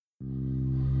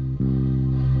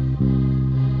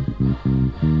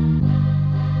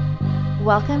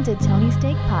Welcome to Tony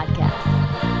Steak Podcast.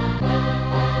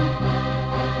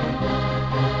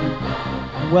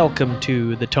 Welcome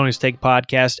to the Tony Steak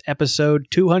Podcast, episode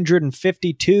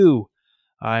 252.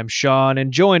 I'm Sean,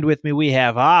 and joined with me we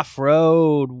have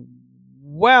Off-Road.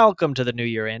 Welcome to the new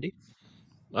year, Andy.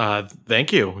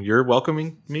 Thank you. You're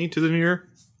welcoming me to the new year?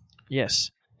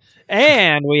 Yes.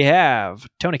 And we have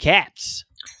Tony Katz.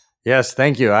 Yes,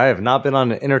 thank you. I have not been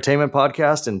on an entertainment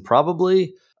podcast in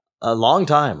probably a long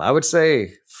time. I would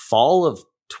say fall of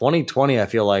 2020, I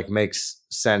feel like makes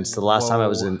sense. The last time I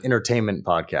was in an entertainment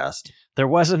podcast. There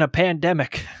wasn't a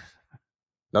pandemic.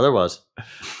 No, there was.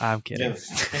 I'm kidding.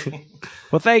 Yes.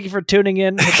 Well, thank you for tuning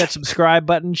in. Hit that subscribe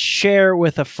button, share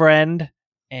with a friend,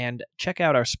 and check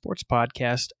out our sports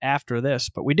podcast after this.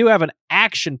 But we do have an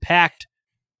action-packed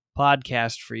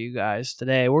podcast for you guys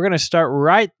today. We're going to start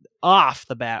right off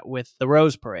the bat with the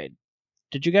Rose Parade.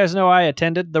 Did you guys know I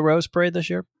attended the Rose Parade this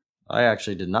year? I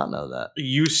actually did not know that.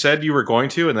 You said you were going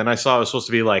to, and then I saw it was supposed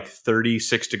to be like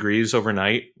 36 degrees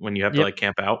overnight when you have to like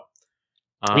camp out.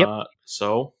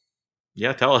 So,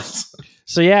 yeah, tell us.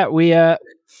 So, yeah, we,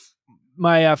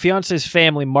 my fiance's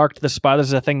family marked the spot. This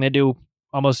is a thing they do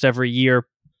almost every year.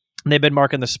 And they've been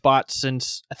marking the spot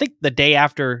since, I think, the day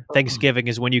after Thanksgiving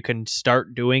is when you can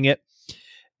start doing it.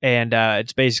 And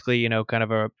it's basically, kind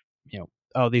of a,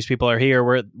 oh, these people are here.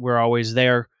 We're always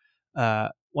there.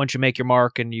 Once you make your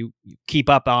mark and you keep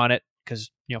up on it,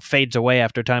 because, fades away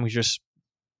after time, because you're just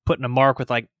putting a mark with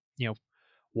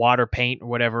water paint or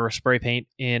whatever, or spray paint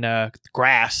in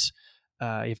grass. You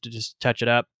have to just touch it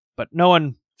up, but no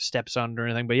one steps on it or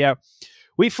anything. But yeah,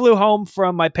 we flew home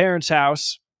from my parents'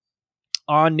 house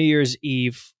on New Year's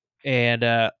Eve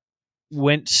and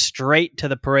went straight to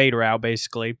the parade route,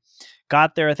 basically.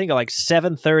 Got there, I think, at like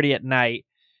 7:30 at night.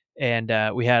 And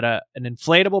we had an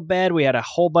inflatable bed. We had a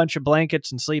whole bunch of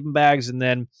blankets and sleeping bags, and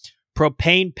then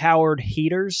propane-powered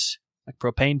heaters, like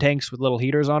propane tanks with little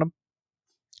heaters on them.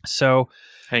 So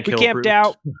we camped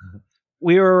out.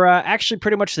 We were actually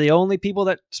pretty much the only people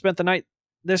that spent the night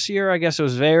this year. I guess it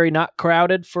was very not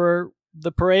crowded for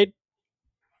the parade.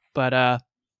 But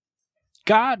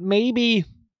got maybe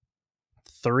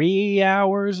 3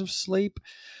 hours of sleep.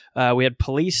 We had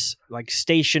police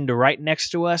stationed right next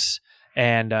to us.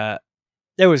 And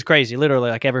it was crazy.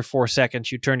 Literally, every 4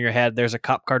 seconds, you turn your head, there's a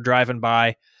cop car driving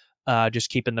by, just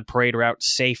keeping the parade route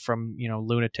safe from,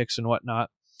 lunatics and whatnot.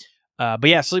 But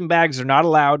yeah, sleeping bags are not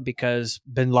allowed because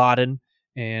Bin Laden,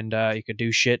 and you could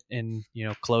do shit in,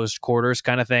 closed quarters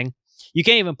kind of thing. You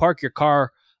can't even park your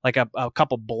car a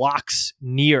couple blocks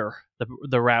near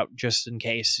the route just in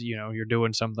case, you're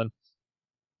doing something.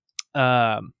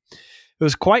 It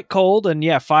was quite cold, and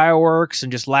yeah, fireworks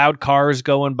and just loud cars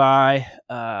going by.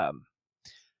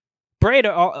 Parade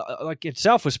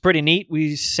itself was pretty neat.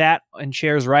 We sat in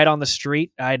chairs right on the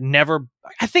street. I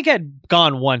think I'd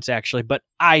gone once actually, but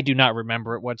I do not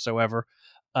remember it whatsoever.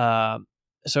 So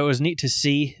it was neat to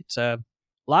see. It's a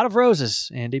lot of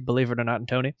roses, Andy, believe it or not, and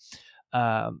Tony.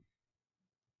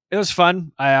 It was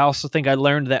fun. I also think I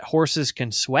learned that horses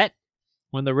can sweat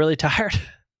when they're really tired.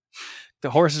 The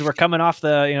horses were coming off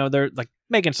they're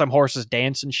making some horses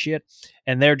dance and shit,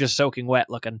 and they're just soaking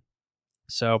wet looking.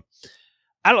 So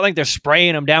I don't think they're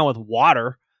spraying them down with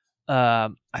water. I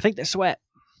think they sweat.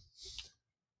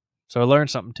 So I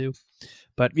learned something too.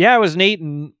 But yeah, it was neat.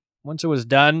 And once it was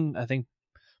done, I think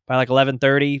by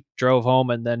 11:30, drove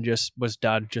home and then just was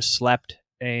done. Just slept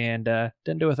and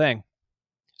didn't do a thing.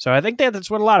 So I think that's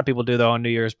what a lot of people do though on New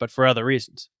Year's, but for other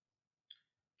reasons.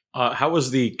 How was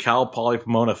the Cal Poly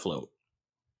Pomona float?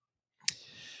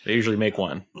 They usually make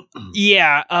one.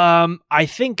 Yeah, I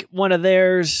think one of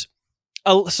theirs.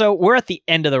 So we're at the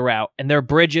end of the route, and there are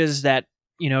bridges that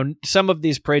some of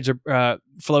these parades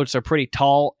floats are pretty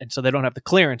tall, and so they don't have the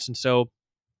clearance, and so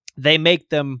they make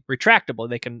them retractable.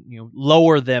 They can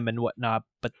lower them and whatnot,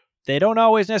 but they don't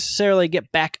always necessarily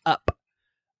get back up.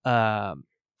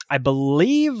 I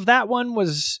believe that one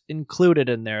was included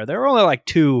in there. There were only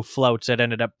 2 floats that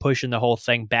ended up pushing the whole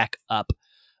thing back up.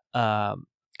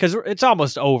 Because it's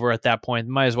almost over at that point.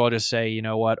 Might as well just say, you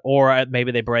know what, or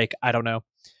maybe they break. I don't know.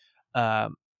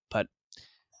 But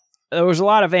there was a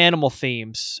lot of animal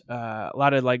themes. A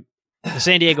lot of the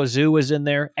San Diego Zoo was in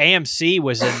there. AMC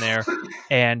was in there,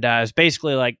 and it's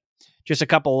basically just a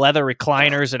couple leather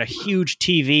recliners and a huge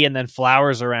TV, and then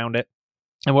flowers around it.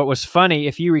 And what was funny,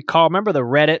 if you recall, remember the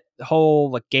Reddit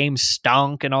whole game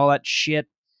stunk and all that shit?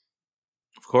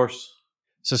 Of course.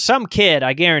 So some kid,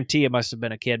 I guarantee it must have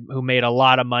been a kid who made a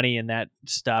lot of money in that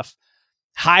stuff,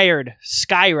 hired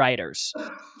skywriters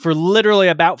for literally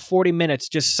about 40 minutes,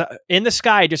 just in the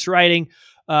sky, just writing,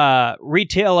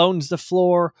 retail owns the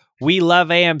floor, we love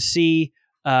AMC,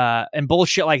 and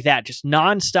bullshit like that, just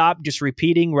nonstop, just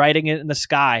repeating, writing it in the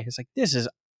sky. It's like, this is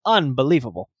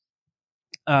unbelievable.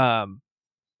 So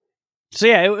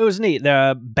yeah, it was neat.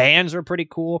 The bands were pretty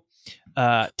cool.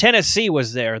 Tennessee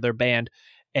was there, their band,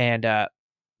 and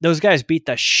those guys beat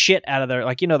the shit out of their,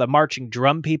 like, the marching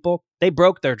drum people. They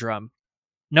broke their drum.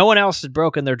 No one else had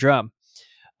broken their drum.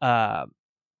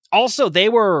 Also,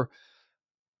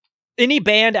 any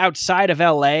band outside of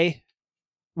LA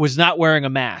was not wearing a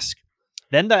mask.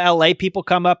 Then the LA people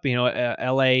come up,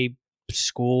 LA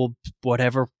school,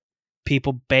 whatever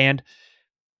people band.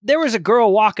 There was a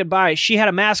girl walking by. She had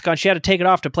a mask on. She had to take it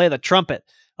off to play the trumpet.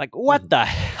 Like, what the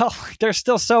hell? They're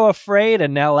still so afraid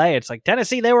in LA. It's like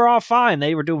Tennessee, they were all fine.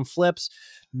 They were doing flips,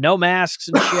 no masks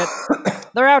and shit.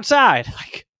 They're outside.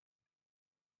 Like,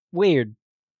 weird.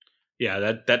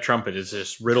 Yeah, that trumpet is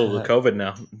just riddled with COVID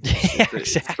now. Yeah,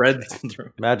 exactly.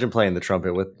 Imagine playing the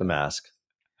trumpet with the mask.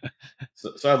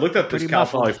 So I looked up this Cal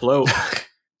Poly float.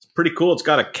 It's pretty cool. It's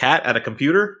got a cat at a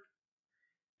computer.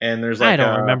 And there's like I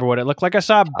don't remember what it looked like. I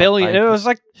saw a billion. It was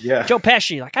like Joe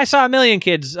Pesci. Like, I saw a million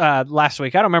kids last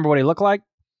week. I don't remember what he looked like.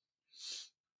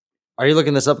 Are you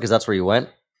looking this up because that's where you went?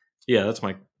 Yeah, that's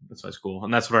my school,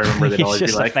 and that's what I remember. They'd always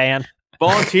just be like, a fan.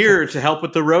 Volunteer to help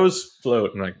with the Rose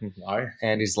float. And I'm like, why?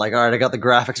 And he's like, all right, I got the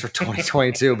graphics for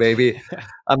 2022, baby.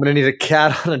 I'm going to need a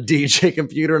cat on a DJ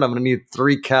computer, and I'm going to need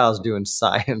 3 cows doing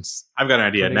science. I've got an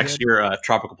idea. Pretty Next good. year,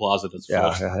 Tropical Plaza does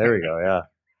float. Yeah, there we go, yeah.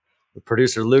 The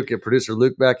producer Luke, get producer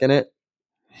Luke back in it.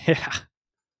 Yeah.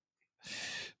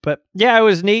 But yeah, it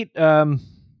was neat. Something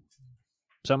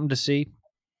to see.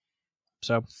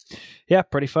 So yeah,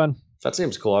 pretty fun. That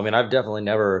seems cool. I mean, I've definitely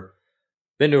never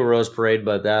been to a Rose Parade,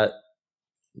 but that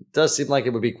does seem like it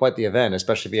would be quite the event,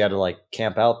 especially if you had to like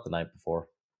camp out the night before.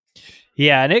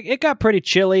 Yeah, and it got pretty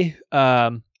chilly.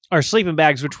 Our sleeping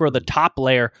bags, which were the top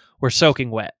layer, were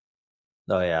soaking wet.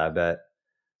 Oh yeah, I bet.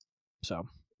 So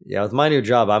yeah, with my new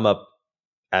job, I'm up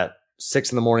at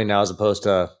 6 a.m. now as opposed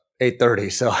to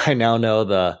 8:30. So I now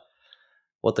know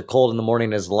what the cold in the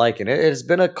morning is like, and it's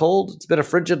been a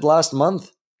frigid last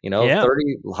month. Yeah.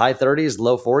 30 high 30s,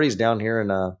 low 40s down here in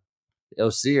the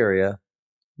OC area.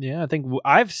 yeah, I think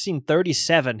I've seen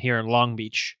 37 here in Long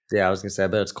Beach. Yeah, I was gonna say, I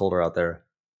bet it's colder out there.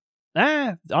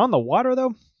 On the water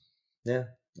though. Yeah,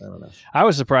 I don't know. I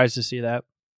was surprised to see that.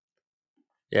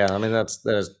 Yeah, I mean that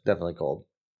is definitely cold.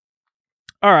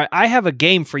 All right, I have a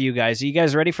game for you guys. Are you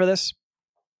guys ready for this?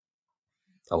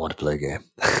 I want to play a game.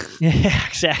 Yeah,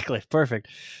 exactly. Perfect.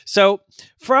 So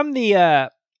from the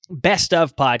Best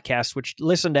of podcast, which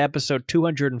listen to episode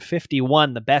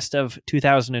 251, the Best of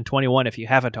 2021, if you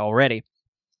haven't already.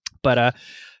 But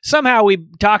somehow we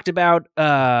talked about,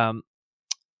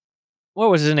 what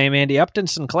was his name, Andy? Upton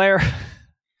Sinclair?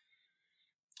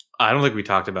 I don't think we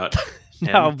talked about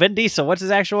No, him. Vin Diesel. What's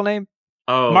his actual name?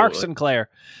 Oh, Mark Sinclair.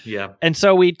 Yeah. And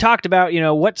so we talked about,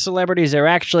 what celebrities are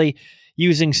actually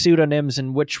using pseudonyms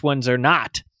and which ones are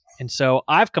not. And so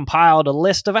I've compiled a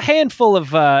list of a handful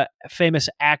of famous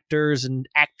actors and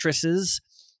actresses.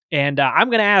 And I'm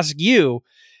going to ask you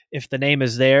if the name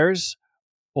is theirs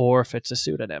or if it's a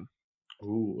pseudonym.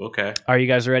 Ooh, okay. Are you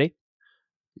guys ready?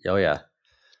 Oh yeah.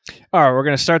 All right, we're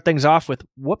going to start things off with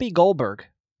Whoopi Goldberg.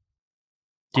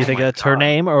 Do you think my that's her God.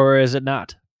 name or is it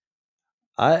not?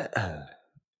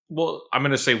 Well, I'm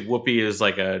going to say Whoopi is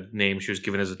like a name she was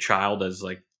given as a child as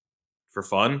like for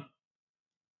fun.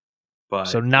 But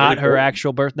So not her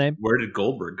actual birth name? Where did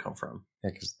Goldberg come from? Yeah,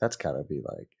 because that's gotta be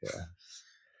like,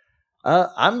 yeah.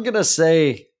 I'm gonna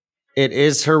say it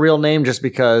is her real name just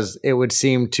because it would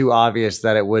seem too obvious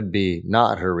that it would be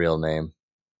not her real name.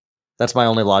 That's my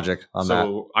only logic on that.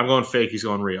 So I'm going fake. He's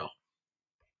going real.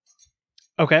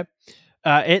 Okay.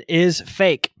 It is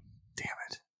fake. Damn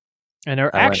it. And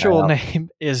her I went actual out. name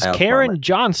is I outthought Karen it.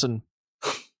 Johnson.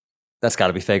 That's got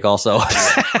to be fake also.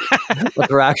 What's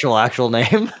her actual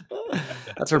name?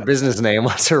 That's her business name.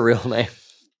 What's her real name?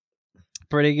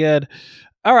 Pretty good.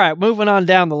 All right, moving on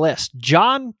down the list.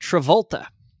 John Travolta.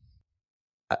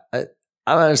 I'm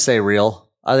going to say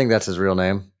real. I think that's his real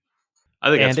name.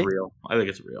 I think Andy? that's real. I think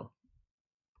it's real.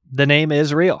 The name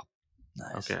is real.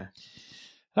 Nice. Okay.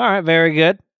 All right, very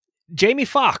good. Jamie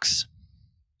Foxx.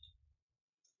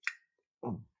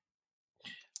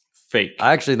 Fake.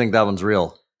 I actually think that one's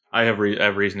real. I have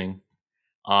reasoning.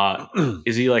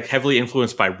 Is he like heavily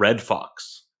influenced by Red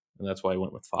Fox? And that's why I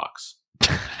went with Fox.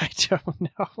 I don't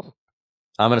know.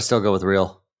 I'm going to still go with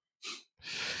real.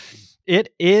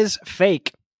 It is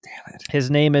fake. Damn it. His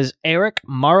name is Eric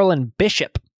Marlon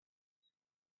Bishop.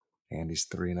 Andy's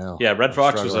 3-0. Yeah, Red I'm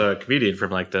Fox was struggling. a comedian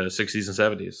from like the 60s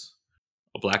and 70s.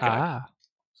 A black guy.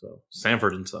 So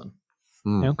Sanford and Son.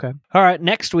 Hmm. Okay. All right,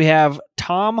 next we have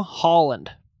Tom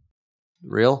Holland.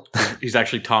 Real? He's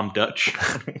actually Tom Dutch.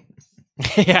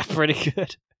 Yeah, pretty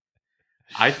good.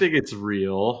 I think it's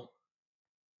real.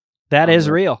 That is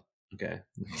real. Okay.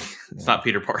 It's not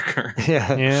Peter Parker.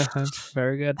 Yeah. Yeah, that's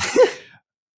very good.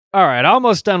 All right,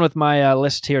 almost done with my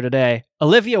list here today.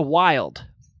 Olivia Wilde.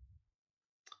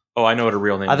 Oh, I know what her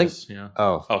real name is. Yeah.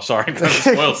 Oh, Sorry. That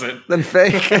spoils it. then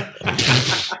fake.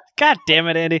 God damn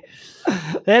it, Andy.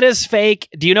 That is fake.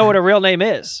 Do you know what her real name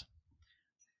is?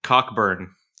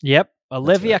 Cockburn. Yep,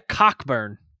 Olivia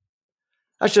Cockburn.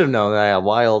 I should have known that.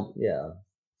 Wild. Yeah.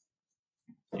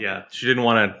 Yeah, she didn't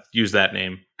want to use that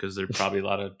name because there's probably a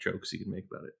lot of jokes you can make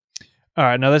about it. All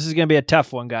right, now this is going to be a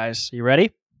tough one, guys. You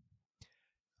ready?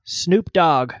 Snoop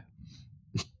Dogg.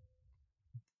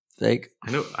 Fake.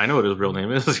 I know what his real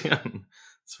name is. Yeah,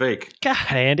 it's fake. God,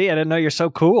 Andy, I didn't know you're so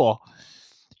cool.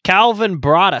 Calvin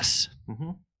Broadus.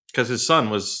 Because his son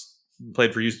was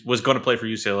going to play for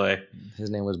UCLA.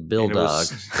 His name was Bill And it Dog.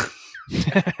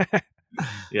 was-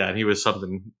 Yeah, and he was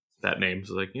something that name.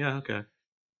 So like, yeah, okay.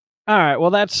 All right, well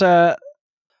that's the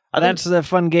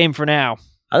fun game for now.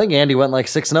 I think Andy went like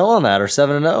 6-0 on that, or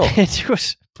 7-0. It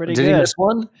was pretty Did good. he miss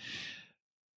one?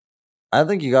 I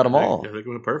think you got them all. I think it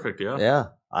went perfect. Yeah. Yeah,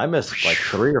 I missed like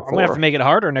 3 or 4. I'm gonna have to make it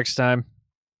harder next time.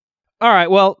 All right,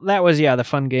 well that was the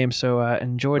fun game. So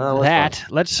enjoyed That was that. fun.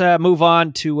 Let's move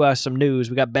on to some news.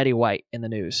 We got Betty White in the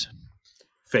news.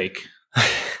 Fake.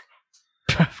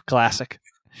 Classic.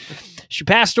 She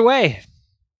passed away.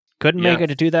 Couldn't Yeah. make it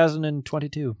to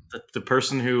 2022. The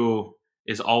person who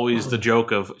is always the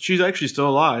joke of she's actually still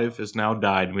alive has now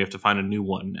died, and we have to find a new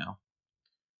one now.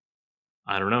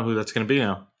 I don't know who that's going to be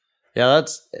now. Yeah,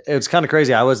 it's kind of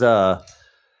crazy. I was that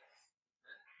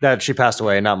she passed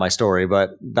away, not my story,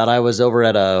 but that I was over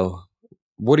at a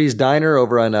Woody's Diner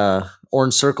over in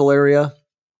Orange Circle area.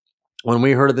 When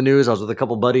we heard of the news, I was with a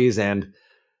couple buddies, and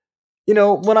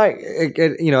when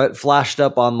it flashed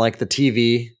up on like the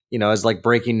TV, as like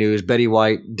breaking news, Betty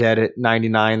White dead at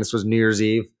 99. This was New Year's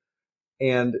Eve.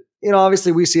 And,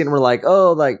 obviously we see it and we're like,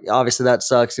 oh, like, obviously that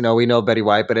sucks. We know Betty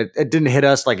White, but it didn't hit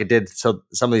us like it did so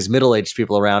some of these middle-aged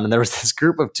people around. And there was this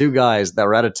group of 2 guys that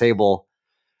were at a table,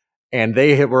 and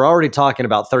they were already talking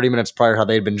about 30 minutes prior how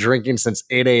they'd been drinking since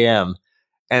 8 a.m.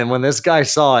 And when this guy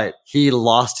saw it, he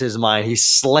lost his mind. He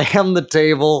slammed the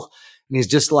table and he's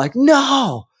just like,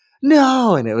 no.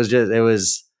 And it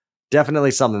was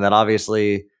definitely something that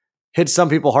obviously hit some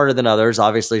people harder than others.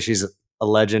 Obviously she's a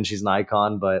legend. She's an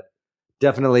icon, but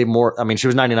definitely more. I mean, she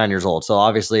was 99 years old. So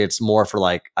obviously it's more for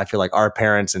like, I feel like our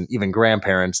parents and even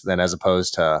grandparents than as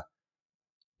opposed to,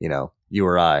 you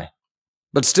or I.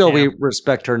 But still, we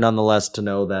respect her nonetheless to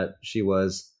know that she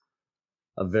was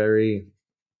a very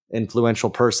influential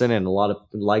person and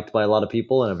liked by a lot of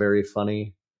people, and a very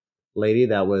funny lady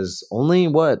that was only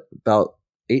about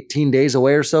 18 days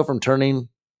away or so from turning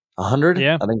 100.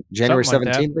 Yeah, I think January something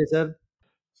like 17th, they said.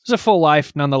 It's a full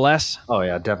life nonetheless. Oh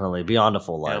yeah, definitely beyond a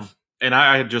full life. Yeah. And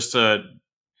I had just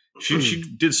she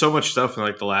did so much stuff in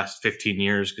like the last 15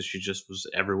 years because she just was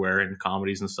everywhere in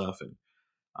comedies and stuff. And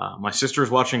my sister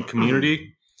was watching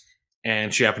Community,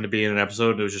 and she happened to be in an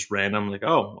episode. It was just random, like,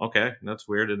 oh, okay, that's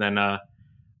weird. And then a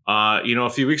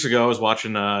few weeks ago, I was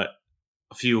watching a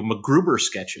few MacGruber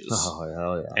sketches. Oh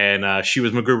hell yeah! And she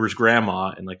was MacGruber's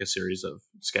grandma in like a series of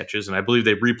sketches, and I believe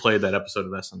they replayed that episode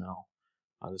of SNL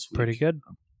this week. Pretty good.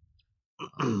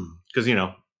 Because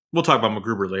we'll talk about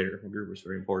MacGruber later. MacGruber's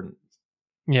very important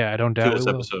Yeah, I don't to doubt this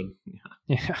we will. episode.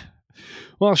 Yeah.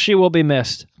 Well, she will be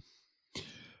missed.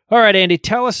 All right, Andy,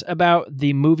 tell us about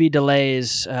the movie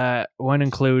delays. One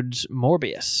includes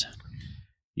Morbius.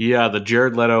 Yeah, the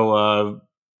Jared Leto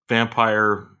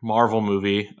vampire Marvel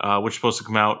movie, which is supposed to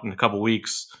come out in a couple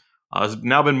weeks, has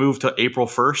now been moved to April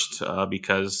 1st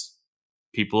because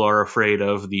people are afraid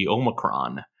of the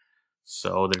Omicron.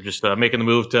 So they're just making the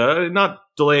move to not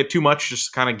delay it too much,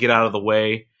 just kind of get out of the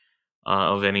way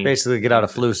of any... Basically, get out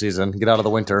of flu season, get out of the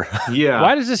winter. Yeah.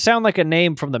 Why does this sound like a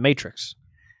name from The Matrix?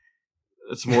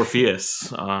 It's Morpheus.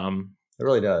 It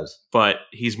really does. But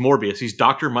he's Morbius. He's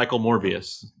Dr. Michael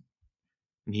Morbius.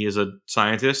 And he is a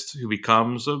scientist who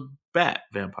becomes a bat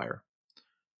vampire.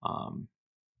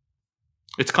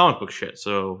 It's comic book shit,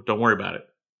 so don't worry about it.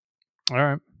 All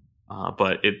right.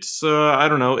 But it's, I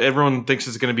don't know. Everyone thinks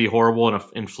it's going to be horrible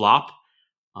and flop.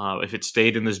 If it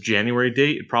stayed in this January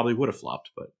date, it probably would have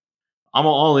flopped. But I'm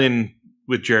all in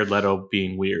with Jared Leto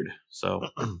being weird. So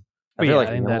I feel like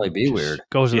he can that only be just weird.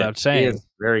 Goes without He saying. is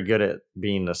very good at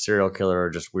being a serial killer or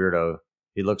just weirdo.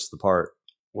 He looks the part.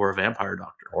 or a vampire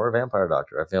doctor. Or a vampire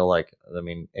doctor. I feel like,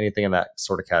 anything in that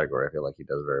sort of category, I feel like he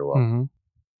does very well.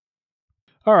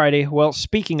 All righty. Well,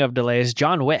 speaking of delays,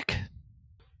 John Wick.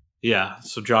 Yeah,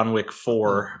 so John Wick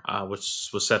 4, which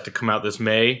was set to come out this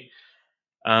May,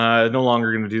 no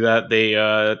longer going to do that. They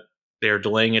are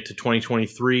delaying it to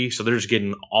 2023, so they're just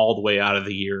getting all the way out of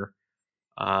the year.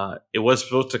 It was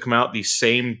supposed to come out the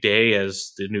same day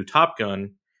as the new Top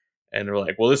Gun, and they're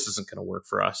like, well, this isn't going to work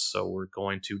for us, so we're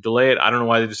going to delay it. I don't know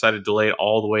why they decided to delay it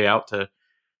all the way out to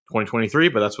 2023,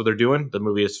 but that's what they're doing. The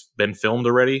movie has been filmed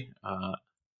already.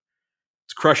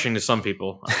 It's crushing to some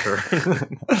people, I'm sure.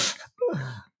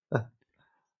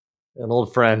 An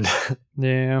old friend.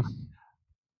 Yeah.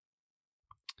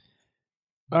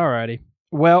 Alrighty.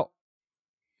 Well,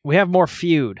 we have more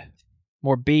feud,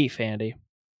 more beef, Andy.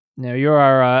 Now, you're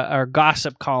our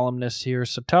gossip columnist here,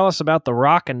 so tell us about The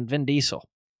Rock and Vin Diesel.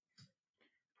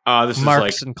 This Mark is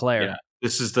like Sinclair. Yeah,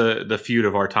 this is the feud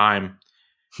of our time.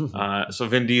 So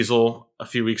Vin Diesel a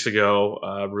few weeks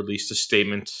ago released a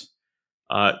statement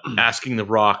asking The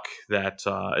Rock that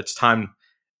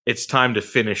it's time to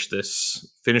finish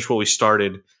what we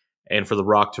started, and for The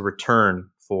Rock to return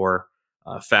for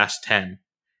Fast 10.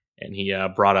 And he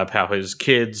brought up how his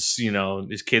kids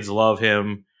love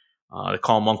him. They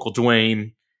call him Uncle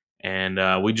Dwayne,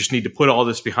 and we just need to put all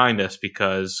this behind us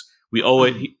because we owe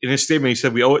it. In his statement, he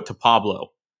said we owe it to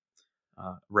Pablo,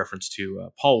 reference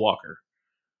to Paul Walker,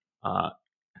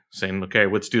 saying, "Okay,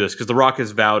 let's do this," because The Rock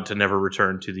has vowed to never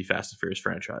return to the Fast and Furious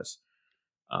franchise.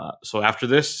 So after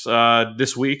this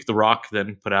week, The Rock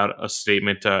then put out a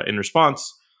statement in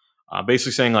response,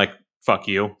 basically saying, like, "Fuck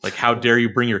you! Like, how dare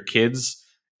you bring your kids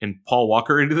and Paul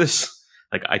Walker into this?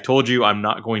 Like, I told you I'm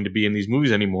not going to be in these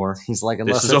movies anymore. He's like,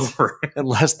 this is over."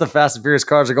 Unless the Fast and Furious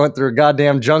cars are going through a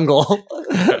goddamn jungle,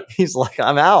 he's like,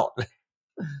 I'm out.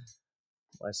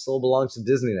 My soul belongs to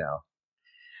Disney now.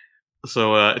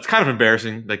 So it's kind of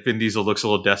embarrassing. Like, Vin Diesel looks a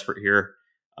little desperate here.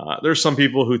 There's some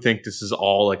people who think this is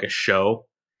all like a show.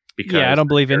 Because I don't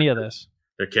believe any of this.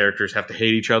 Their characters have to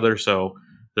hate each other, so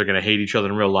they're going to hate each other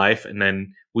in real life, and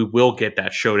then we will get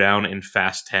that showdown in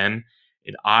Fast 10.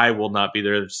 And I will not be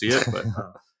there to see it, but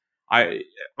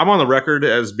I'm on the record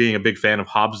as being a big fan of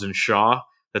Hobbs and Shaw.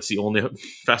 That's the only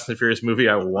Fast and Furious movie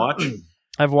I will watch.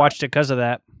 I've watched it because of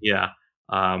that. Yeah,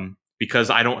 because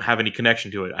I don't have any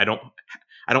connection to it. I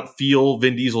don't feel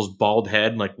Vin Diesel's bald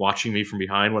head like watching me from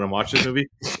behind when I'm watching this movie.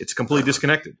 It's completely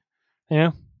disconnected.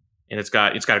 Yeah, and it's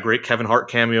got a great Kevin Hart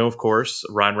cameo, of course,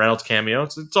 Ryan Reynolds cameo.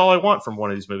 It's all I want from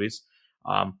one of these movies.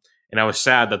 And I was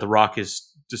sad that The Rock has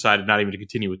decided not even to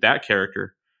continue with that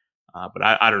character. But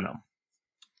I don't know.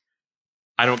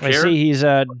 I don't care. I see he's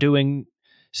doing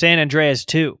San Andreas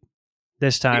 2.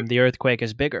 This time, the earthquake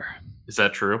is bigger. Is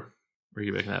that true? Or are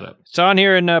you making that up? It's on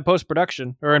here in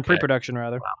post-production, or in pre-production,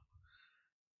 rather. Wow.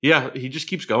 Yeah, he just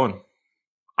keeps going.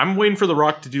 I'm waiting for The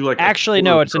Rock to do like... Actually,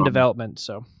 no, it's in development,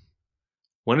 so...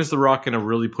 When is The Rock going to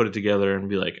really put it together and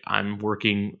be like, I'm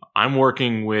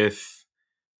working with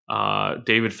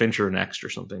David Fincher next or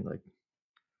something? Like,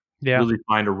 really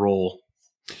find a role.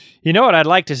 You know what I'd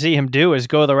like to see him do is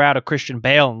go the route of Christian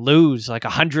Bale and lose like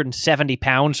 170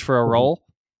 pounds for a role.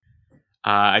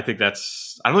 I don't think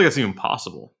that's even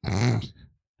possible.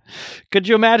 Could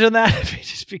you imagine that if he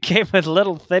just became a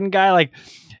little thin guy like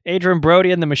Adrian Brody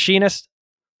in The Machinist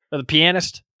or The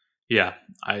Pianist? Yeah,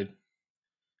 I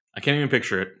can't even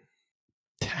picture it.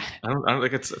 I don't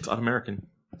think it's un-American.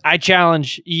 I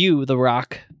challenge you, The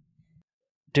Rock.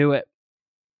 Do it.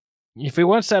 If he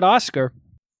wants that Oscar,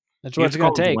 that's what it's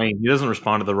going to take. Dwayne. He doesn't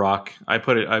respond to The Rock. I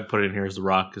put it in here as The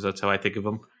Rock because that's how I think of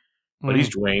him. But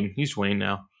he's Dwayne. He's Dwayne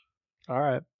now. All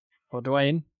right. Well,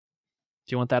 Dwayne, do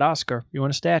you want that Oscar? You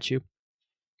want a statue?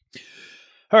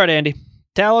 All right, Andy.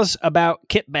 Tell us about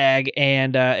Kitbag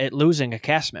and it losing a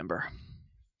cast member.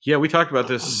 Yeah, we talked about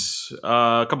this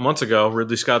a couple months ago.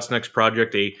 Ridley Scott's next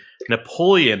project, a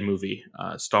Napoleon movie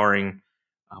starring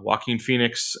Joaquin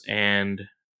Phoenix and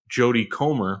Jodie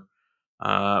Comer.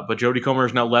 But Jodie Comer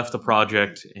has now left the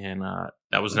project, and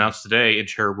that was announced today. And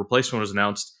her replacement was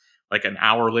announced like an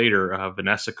hour later.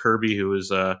 Vanessa Kirby, who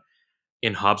is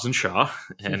in Hobbs and Shaw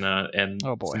and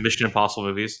some Mission Impossible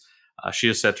movies. She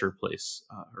is set to replace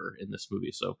her in this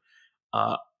movie. So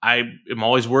I am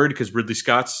always worried because Ridley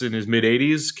Scott's in his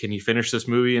mid-80s. Can he finish this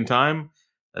movie in time?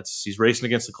 He's racing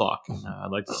against the clock.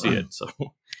 I'd like to see it. So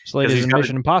latest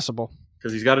Mission Impossible.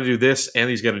 Because he's got to do this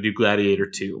and he's got to do Gladiator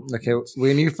 2. Okay,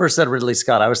 when you first said Ridley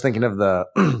Scott, I was thinking of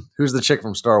who's the chick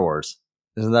from Star Wars?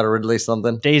 Isn't that a Ridley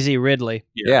something? Daisy Ridley.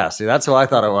 Yeah, see, that's who I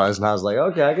thought it was. And I was like,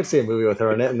 okay, I could see a movie with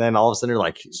her in it. And then all of a sudden you're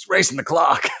like, he's racing the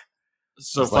clock.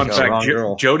 So fun fact,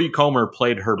 Jodie Comer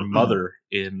played her mother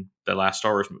in the last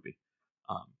Star Wars movie.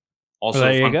 Also,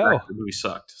 there you go. Fact, the movie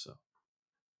sucked. So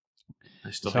I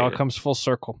still it all comes full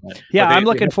circle. But I'm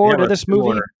looking forward to this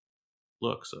movie.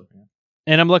 Look, so yeah.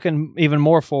 And I'm looking even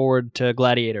more forward to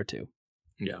Gladiator 2.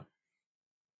 Yeah.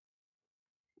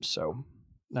 So,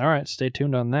 all right, stay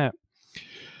tuned on that.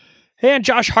 And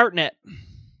Josh Hartnett.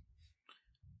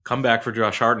 Comeback for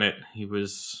Josh Hartnett. He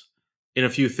was in a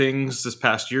few things this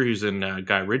past year. He was in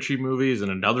Guy Ritchie movies and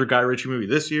another Guy Ritchie movie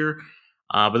this year.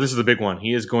 But this is the big one.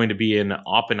 He is going to be in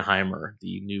Oppenheimer,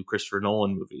 the new Christopher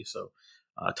Nolan movie. So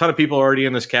a ton of people are already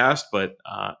in this cast, but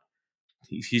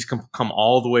he's come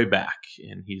all the way back,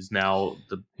 and he's now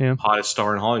the hottest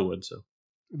star in Hollywood. So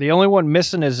the only one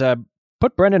missing is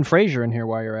put Brendan Fraser in here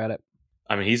while you're at it.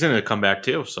 I mean, he's in a comeback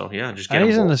too. So yeah, just get and him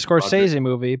he's in the Scorsese Scorsese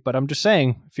movie. But I'm just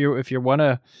saying, if you want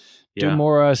to do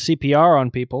more CPR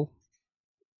on people,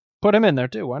 put him in there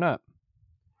too. Why not?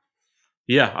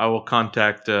 Yeah, I will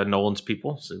contact Nolan's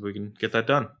people, see if we can get that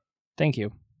done. Thank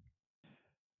you.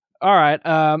 All right,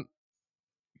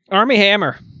 Armie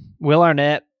Hammer, Will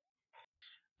Arnett.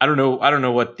 I don't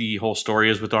know what the whole story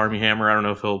is with Armie Hammer. I don't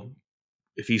know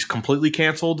if he's completely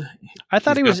canceled. I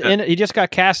thought he was in. He just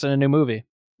got cast in a new movie.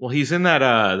 Well, he's in that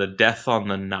the Death on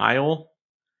the Nile,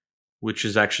 which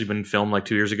has actually been filmed like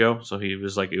 2 years ago. So he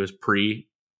was like, it was pre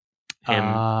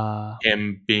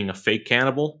him being a fake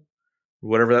cannibal,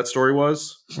 whatever that story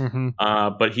was. Mm-hmm.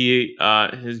 But he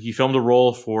filmed a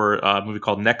role for a movie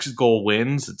called Next Goal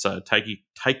Wins. It's Taika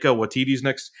Waititi's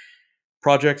next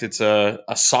project. It's a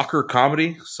soccer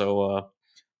comedy. So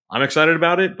I'm excited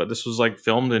about it, but this was like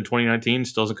filmed in 2019,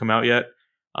 still hasn't come out yet.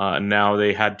 And now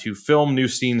they had to film new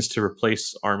scenes to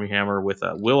replace Armie Hammer with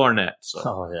Will Arnett.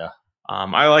 So,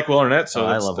 I like Will Arnett. So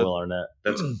I love Will Arnett.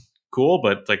 That's cool,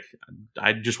 but like,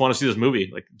 I just want to see this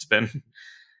movie. Like, it's been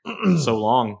so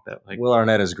long that like Will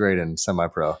Arnett is great in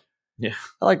Semi-Pro. Yeah,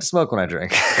 I like to smoke when I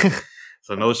drink.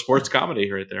 So no sports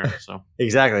comedy right there. So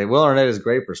exactly, Will Arnett is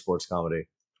great for sports comedy.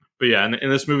 But yeah, in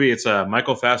this movie, it's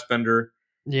Michael Fassbender.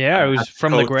 Yeah, it was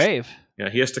from the grave. Yeah,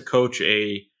 he has to coach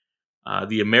the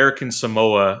American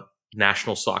Samoa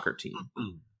national soccer team,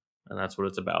 and that's what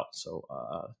it's about. So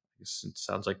it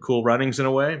sounds like Cool Runnings in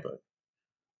a way, but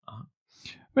I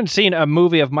haven't seen a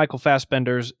movie of Michael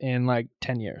Fassbender's in like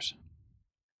 10 years.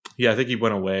 Yeah, I think he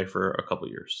went away for a couple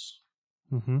years.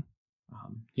 Mm-hmm.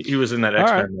 He was in that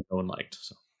X-Men that no one liked.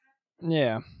 So.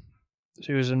 Yeah, so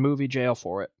he was in movie jail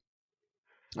for it.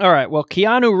 All right, well,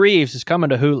 Keanu Reeves is coming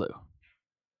to Hulu.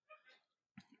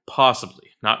 Possibly.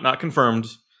 Not confirmed,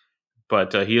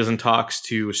 but he is in talks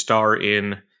to star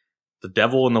in The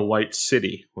Devil in the White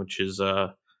City, which is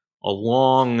a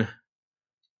long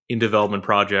in development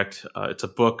project. It's a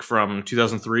book from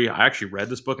 2003. I actually read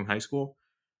this book in high school.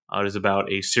 It is about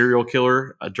a serial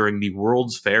killer during the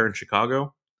World's Fair in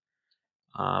Chicago.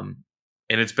 And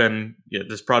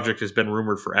this project has been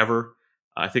rumored forever.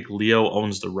 I think Leo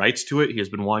owns the rights to it. He has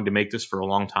been wanting to make this for a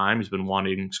long time. He's been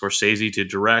wanting Scorsese to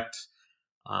direct,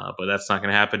 but that's not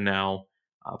going to happen now.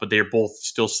 But they are both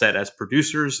still set as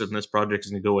producers, and this project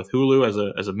is going to go with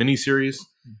Hulu as a mini series.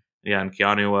 Yeah, and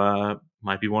Keanu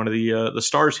might be one of the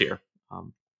stars here.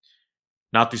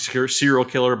 Not the serial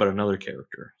killer, but another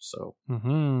character. So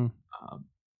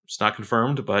it's not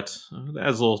confirmed, but it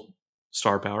has a little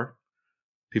star power.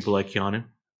 People like Keanu.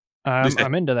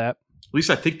 I'm into that. At least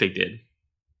I think they did.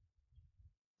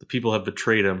 The people have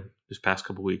betrayed him this past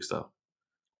couple weeks, though.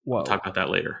 We'll talk about that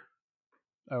later.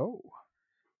 Oh.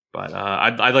 But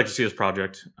I'd like to see this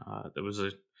project.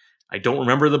 I don't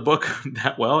remember the book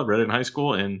that well. I read it in high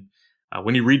school, and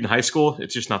when you read in high school,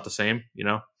 it's just not the same,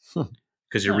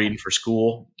 because you're reading for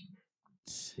school.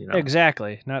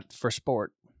 Exactly, not for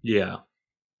sport. Yeah.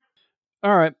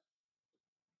 All right.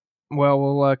 Well,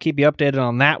 we'll keep you updated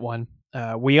on that one.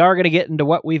 We are going to get into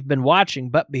what we've been watching,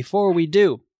 but before we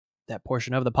do, that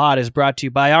portion of the pod is brought to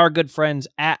you by our good friends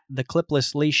at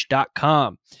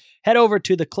thecliplessleash.com. Head over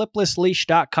to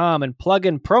thecliplessleash.com and plug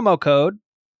in promo code.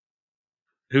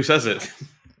 Who says it?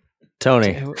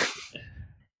 Tony.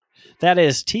 That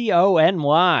is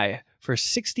TONY for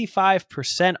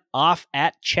 65% off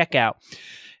at checkout.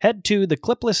 Head to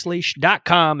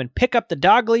thecliplessleash.com and pick up the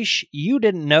dog leash you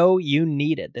didn't know you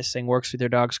needed. This thing works with your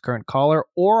dog's current collar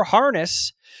or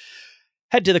harness.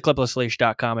 Head to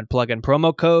thecliplessleash.com and plug in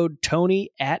promo code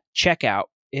Tony at checkout.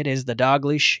 It is the dog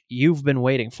leash you've been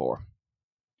waiting for.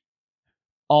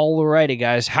 Alrighty,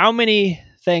 guys. How many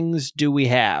things do we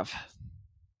have?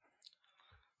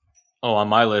 Oh, on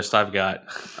my list, I've got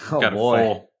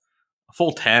a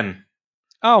full 10.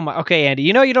 Oh my! Okay, Andy.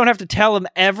 You don't have to tell him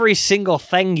every single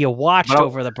thing you watched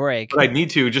over the break. But I need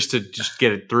to just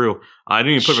get it through. I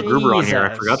didn't even put MacGruber on here.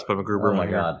 I forgot to put MacGruber on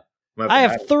here. Oh my god! I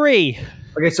have 3.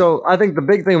 Okay, so I think the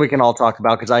big thing we can all talk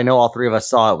about, because I know all 3 of us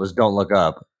saw it, was Don't Look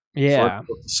Up. Yeah.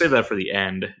 So let's save that for the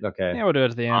end. Okay. Yeah, we'll do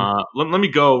it at the end. Let me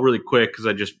go really quick because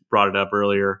I just brought it up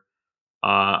earlier.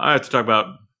 I have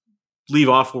to leave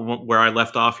off where I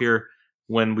left off here.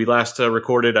 When we last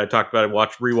recorded, I talked about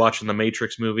rewatching the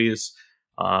Matrix movies.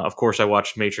 Of course, I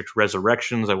watched Matrix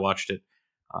Resurrections. I watched it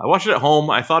at home.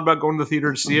 I thought about going to the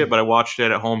theater to see it, but I watched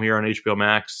it at home here on HBO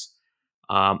Max.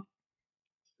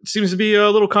 It seems to be a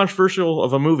little controversial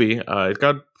of a movie. It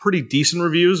got pretty decent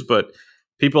reviews, but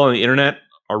people on the internet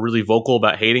are really vocal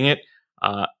about hating it.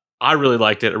 I really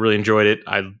liked it. I really enjoyed it.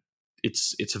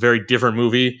 It's a very different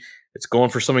movie. It's going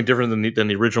for something different than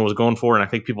the original was going for, and I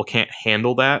think people can't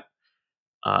handle that.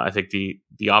 I think the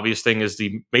obvious thing is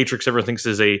the Matrix. Everyone thinks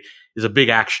is a big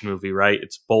action movie, right?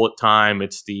 It's bullet time.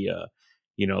 It's the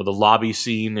lobby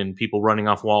scene and people running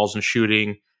off walls and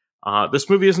shooting. This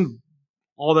movie isn't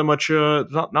all that much.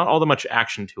 Not all that much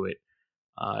action to it.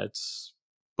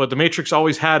 But the Matrix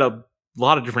always had a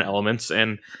lot of different elements,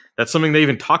 and that's something they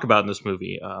even talk about in this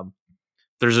movie.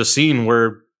 There's a scene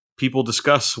where people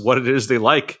discuss what it is they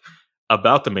like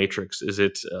about the Matrix. Is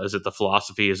it the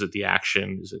philosophy? Is it the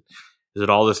action? Is it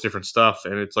all this different stuff?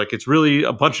 And it's really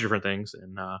a bunch of different things.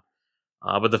 And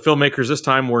but the filmmakers this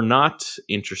time were not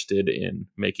interested in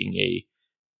making a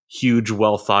huge,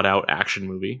 well thought out action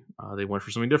movie. They went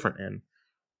for something different, and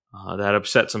that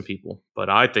upset some people. But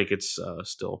I think it's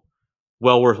still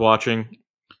well worth watching.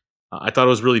 I thought it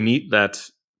was really neat that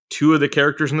two of the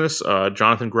characters in this,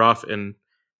 Jonathan Groff and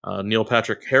Neil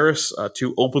Patrick Harris,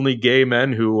 two openly gay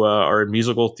men who are in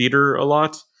musical theater a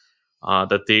lot,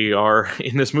 that they are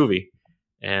in this movie.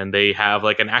 And they have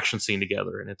like an action scene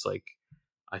together. And it's like,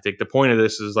 I think the point of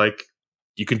this is like,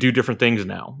 you can do different things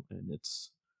now. And it's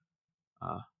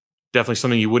definitely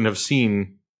something you wouldn't have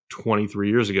seen 23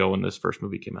 years ago when this first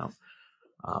movie came out.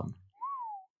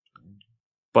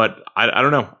 But I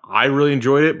don't know. I really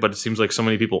enjoyed it, but it seems like so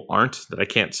many people aren't, that I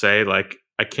can't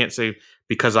say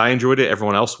because I enjoyed it,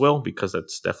 everyone else will, because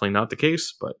that's definitely not the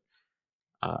case. But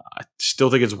I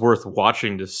still think it's worth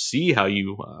watching to see how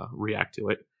you react to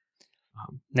it.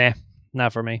 Nah,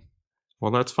 not for me.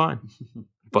 Well, that's fine.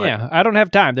 But yeah, I don't have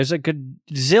time. There's a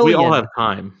gazillion. we all have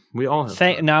time.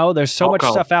 Time. No, there's so much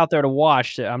stuff out there to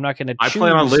watch that I'm not going to choose. I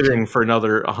plan on living for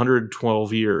another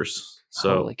 112 years.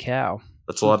 So holy cow.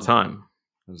 That's a lot of time.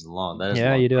 That is long.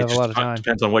 Yeah, you do have a lot of time.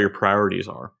 Depends on what your priorities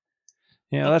are.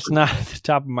 Yeah, that's not at the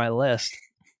top of my list.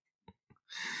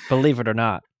 Believe it or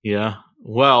not. Yeah.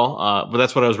 Well, but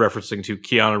that's what I was referencing to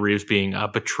Keanu Reeves being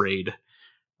betrayed.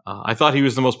 I thought he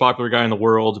was the most popular guy in the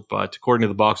world, but according to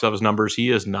the box office numbers, he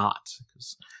is not.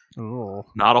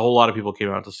 Not a whole lot of people came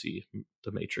out to see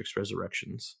The Matrix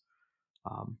Resurrections.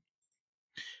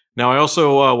 Now, I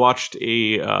also watched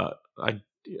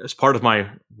as part of my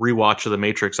rewatch of The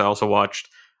Matrix, I also watched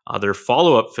their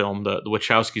follow-up film, the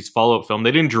Wachowskis' follow-up film.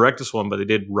 They didn't direct this one, but they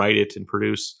did write it and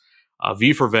produce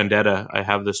V for Vendetta. I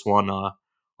have this one on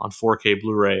 4K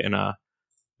Blu-ray, and it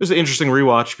was an interesting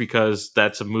rewatch because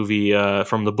that's a movie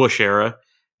from the Bush era,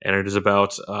 and it is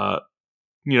about a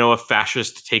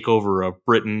fascist takeover of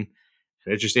Britain.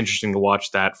 And it's just interesting to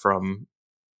watch that from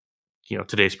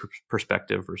today's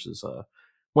perspective versus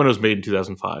when it was made in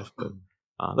 2005. But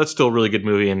that's still a really good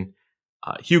movie, and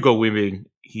Hugo Weaving,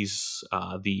 he's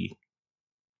the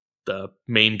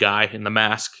main guy in The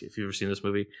Mask. If you've ever seen this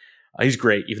movie, he's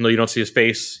great. Even though you don't see his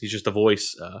face, he's just a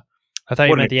voice. I thought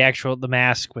you meant The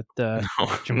Mask with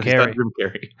Jim Carrey. Jim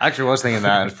Carrey. I actually was thinking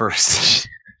that at first.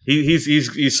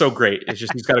 He's so great. It's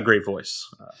just he's got a great voice.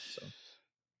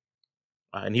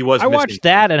 And he was. I watched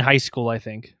that in high school, I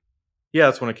think. Yeah,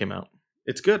 that's when it came out.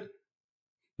 It's good.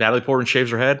 Natalie Portman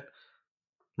shaves her head.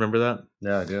 Remember that?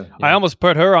 Yeah, I do. Yeah. I almost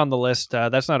put her on the list.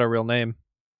 That's not her real name.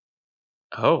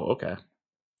 Oh, okay.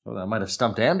 Oh, that might have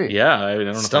stumped Andy. Yeah, I don't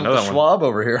know. Stumped if I know the that Schwab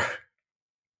over here.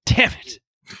 Damn it.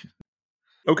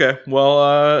 Okay,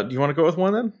 well, do you want to go with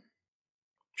one then?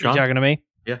 Sean? You talking to me?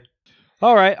 Yeah.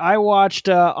 All right, I watched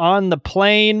On the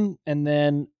Plane and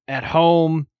then at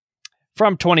home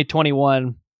from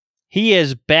 2021. He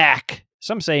is back.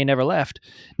 Some say he never left.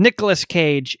 Nicolas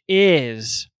Cage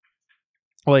is,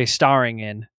 he's starring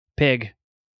in Pig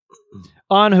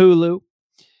on Hulu.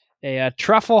 A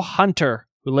truffle hunter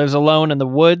who lives alone in the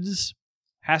woods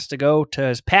has to go to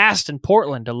his past in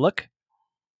Portland to look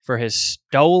for his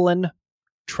stolen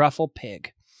truffle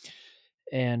pig.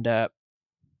 And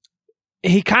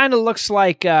he kind of looks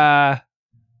like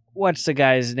what's the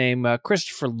guy's name?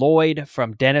 Christopher Lloyd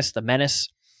from Dennis the Menace,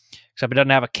 except he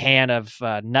doesn't have a can of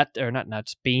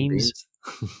beans.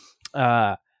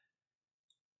 And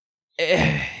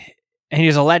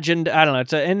he's a legend. I don't know.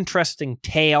 It's an interesting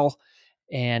tale,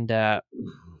 and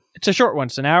it's a short one.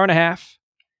 It's an hour and a half,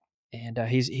 and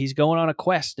he's going on a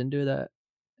quest into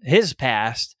his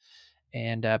past,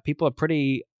 and people are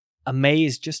pretty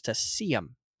amazed just to see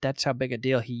him. that's how big a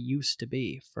deal he used to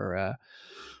be for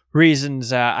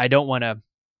reasons I don't want to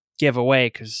give away,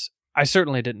 because I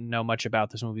certainly didn't know much about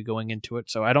this movie going into it,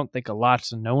 so I don't think a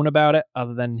lot's known about it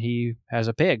other than he has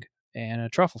a pig and a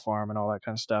truffle farm and all that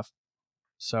kind of stuff.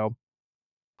 So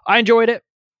I enjoyed it.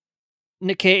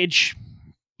 Nick Cage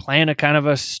playing a kind of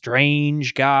a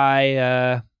strange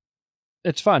guy.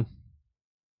 It's fun.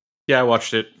 Yeah, I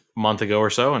watched it a month ago or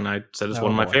so, and I said it's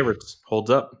one of my boy. favorites. Holds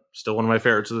up. Still one of my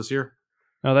favorites of this year.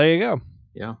 Oh, there you go.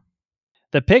 Yeah.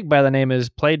 The pig by the name is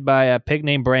played by a pig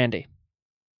named Brandy.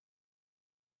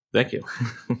 Thank you.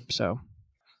 So,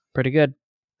 pretty good.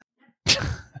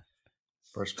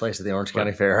 First place at the Orange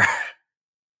County Fair.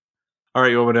 All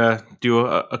right, you want me to do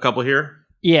a couple here?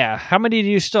 Yeah. How many do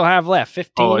you still have left?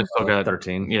 15? Oh, I still got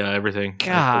 13. Yeah, everything.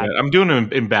 God. I'm doing them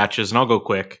in batches, and I'll go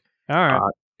quick. All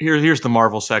right. Here's the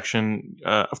Marvel section.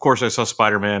 Of course, I saw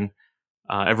Spider-Man.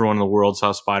 Everyone in the world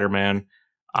saw Spider-Man.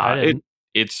 I didn't.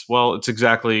 It's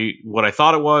exactly what I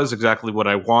thought it was, exactly what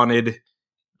I wanted.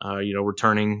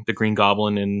 Returning the Green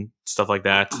Goblin and stuff like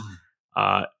that.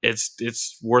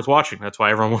 It's worth watching. That's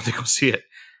why everyone wanted to go see it.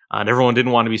 And everyone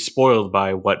didn't want to be spoiled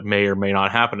by what may or may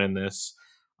not happen in this.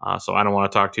 So I don't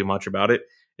want to talk too much about it.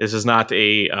 This is not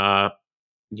the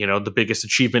biggest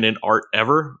achievement in art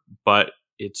ever, but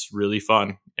it's really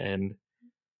fun. And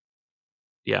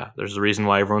yeah, there's a reason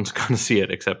why everyone's going to see it,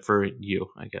 except for you,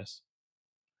 I guess.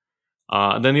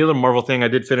 And then the other Marvel thing, I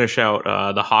did finish out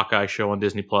the Hawkeye show on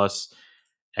Disney Plus,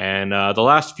 and the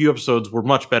last few episodes were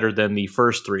much better than the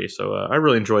first three. So I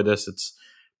really enjoyed this. It's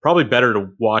probably better to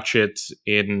watch it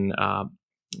in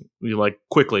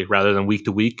quickly rather than week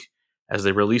to week as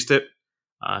they released it.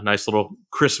 Nice little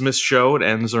Christmas show. It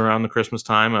ends around the Christmas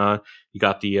time. You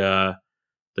got the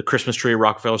Christmas tree at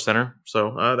Rockefeller Center,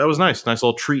 so that was nice. Nice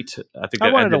little treat.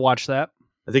 I wanted to watch that.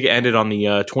 I think it ended on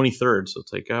the 23rd, so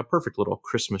it's like a perfect little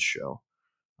Christmas show.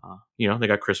 They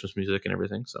got Christmas music and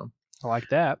everything, so I like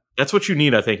that. that's what you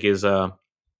need. I think is for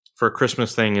a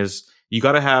Christmas thing is you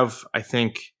got to have. I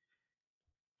think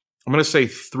I'm going to say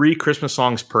 3 Christmas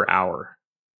songs per hour,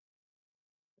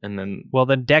 and then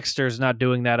then Dexter's not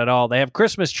doing that at all. They have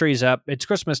Christmas trees up. It's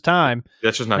Christmas time.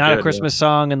 that's just not Not good, a Christmas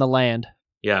song in the land.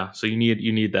 Yeah, so you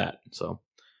need that. So,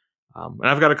 and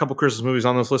I've got a couple Christmas movies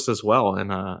on this list as well, and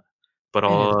but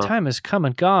Man, the time has come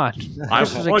and gone. I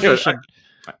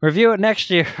Review it next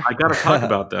year. I got to talk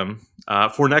about them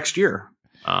for next year,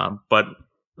 but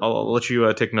I'll let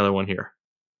you take another one here.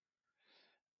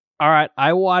 All right,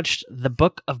 I watched The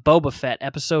Book of Boba Fett,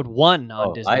 episode 1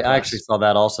 on Disney+. I actually saw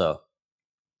that also.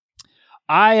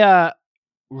 I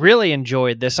really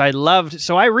enjoyed this.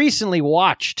 So I recently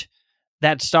watched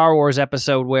that Star Wars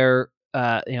episode where,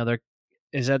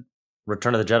 is that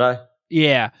Return of the Jedi?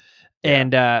 Yeah.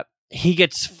 And he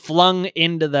gets flung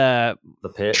into the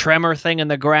pit tremor thing in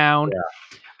the ground.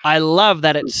 Yeah. I love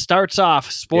that it starts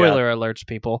off, spoiler alerts,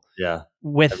 people,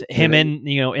 with him in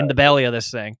the belly of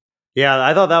this thing. Yeah,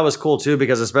 I thought that was cool too,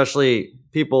 because especially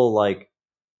people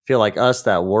feel like us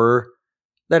that when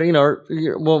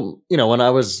I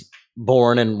was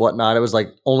born and whatnot, it was like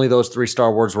only those 3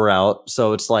 Star Wars were out.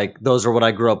 So it's like those are what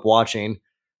I grew up watching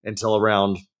until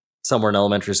around somewhere in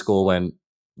elementary school when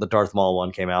the Darth Maul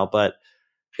one came out. But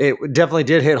it definitely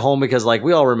did hit home because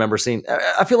we all remember seeing.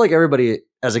 I feel like everybody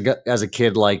as a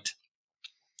kid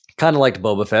kind of liked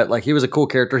Boba Fett. He was a cool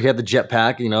character. He had the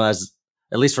jetpack. As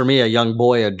at least for me, a young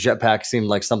boy, a jetpack seemed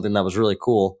like something that was really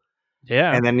cool.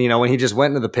 Yeah. And then, when he just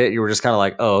went into the pit, you were just kind of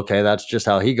like, oh, okay, that's just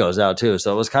how he goes out too.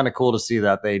 So it was kind of cool to see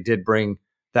that they did bring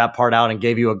that part out and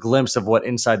gave you a glimpse of what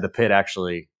inside the pit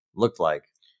actually looked like.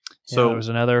 So there was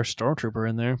another stormtrooper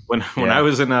in there. When I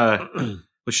was in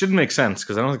which didn't make sense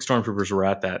because I don't think stormtroopers were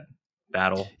at that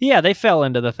battle. Yeah, they fell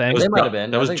into the thing. They might have been.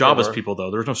 That was Jabba's people,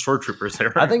 though. There was no stormtroopers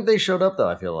there. I think they showed up, though,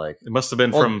 I feel like. It must have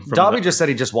been from Dobby just said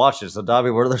he just watched it. So, Dobby,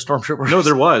 were there stormtroopers? No,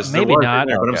 there was. Maybe not.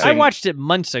 There, but Okay. saying, I watched it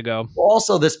months ago. Well,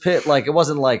 also, this pit, it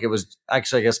wasn't it was,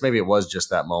 actually, I guess maybe it was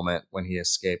just that moment when he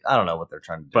escaped. I don't know what they're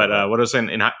trying to do. But what I was saying,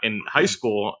 in high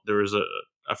school, there was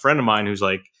a friend of mine who's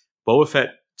like, Boba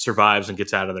Fett survives and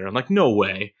gets out of there. I'm like, no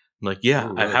way. I'm like, yeah,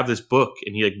 Ooh, I really? have this book.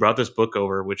 And he brought this book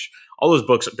over, which all those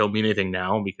books don't mean anything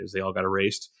now because they all got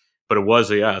erased. But it was,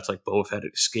 it's like Boba Fett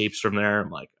escapes from there. I'm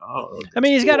like, oh. I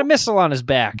mean, he's got a missile on his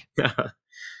back.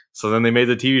 So then they made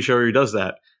the TV show where he does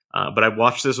that. But I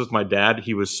watched this with my dad.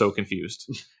 He was so confused.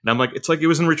 And I'm like, it's like it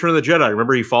was in Return of the Jedi.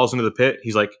 Remember he falls into the pit?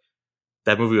 He's like,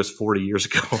 that movie was 40 years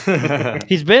ago.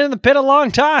 He's been in the pit a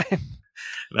long time.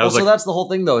 And I was so that's the whole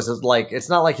thing, though. Is it's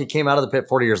not like he came out of the pit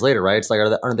 40 years later, right? It's like,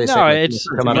 aren't they saying it's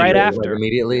come out right of the pit, after.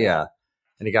 immediately? Yeah.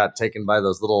 And he got taken by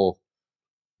those little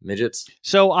midgets.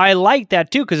 So I like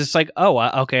that too, because it's like,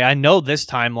 oh, okay, I know this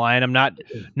timeline. I'm not,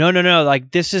 no.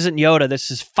 Like, this isn't Yoda.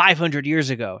 This is 500 years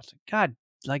ago. It's like, God,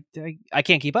 like, I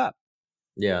can't keep up.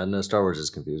 Yeah, no, Star Wars is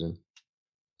confusing.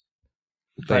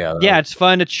 But yeah, it's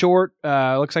fun. It's short.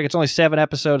 Looks like it's only 7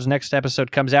 episodes. Next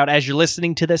episode comes out as you're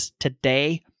listening to this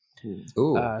today.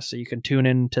 Ooh. So you can tune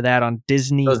in to that on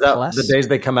Disney So is that Plus. the days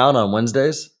they come out on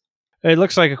Wednesdays? It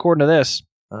looks like, according to this.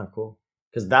 Oh, cool.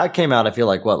 Because that came out, I feel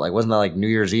like, wasn't that like New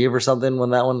Year's Eve or something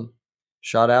when that one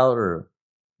shot out, or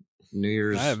New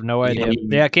Year's? I have no idea.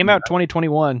 Yeah, it came out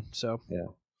 2021. So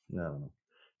no.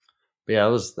 But yeah,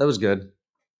 that was good.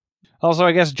 Also,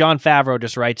 I guess Jon Favreau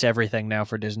just writes everything now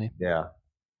for Disney. Yeah.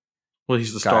 Well,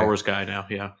 he's the Star Wars guy now.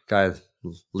 Yeah. Guy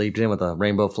leaped in with a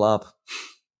rainbow flop.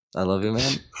 I love you,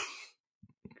 man.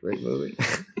 Great movie.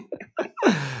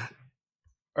 All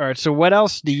right. So what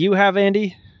else do you have,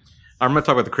 Andy? I'm going to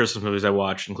talk about the Christmas movies I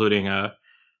watched, including a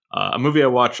movie I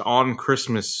watched on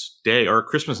Christmas Day or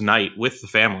Christmas night with the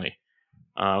family.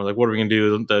 Like, what are we going to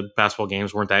do? The basketball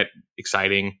games weren't that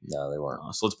exciting. No, they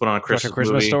weren't. So let's put on a Christmas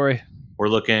Christmas movie. Story. We're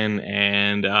looking,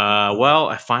 and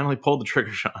I finally pulled the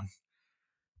trigger, Sean.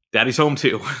 Daddy's Home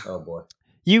 2. Oh, boy.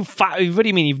 What do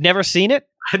you mean? You've never seen it?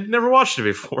 I'd never watched it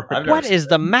before. What is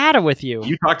the matter with you?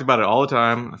 You talked about it all the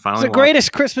time. I finally It's the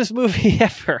greatest Christmas movie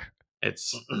ever.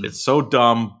 It's so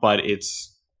dumb, but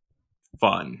it's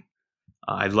fun.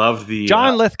 I love the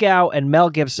John Lithgow and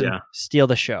Mel Gibson steal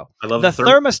the show. I love the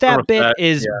thermostat bit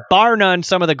is bar none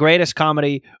some of the greatest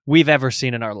comedy we've ever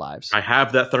seen in our lives. I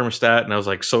have that thermostat, and I was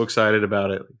like so excited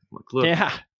about it. Like,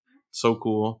 look, so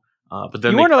cool. But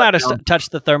then you weren't allowed to touch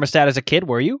the thermostat as a kid,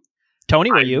 were you?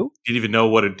 Tony, were you? Didn't even know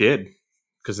what it did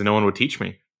because no one would teach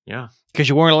me. Yeah, because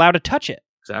you weren't allowed to touch it.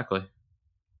 Exactly.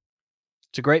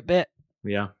 It's a great bit.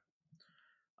 Yeah.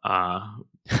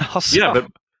 Also, but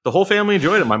the whole family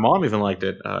enjoyed it. My mom even liked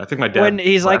it. I think my dad. When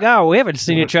he's like, "Oh, we haven't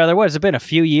seen each other. What has it been? A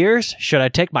few years? Should I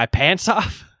take my pants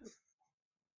off?"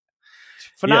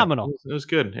 Phenomenal. Yeah, it was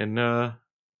good, and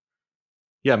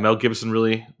Mel Gibson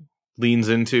really leans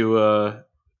into.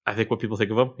 I think what people think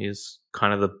of him. He's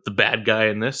kind of the bad guy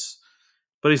in this,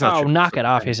 but he's not. Oh, knock it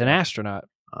off! He's an astronaut.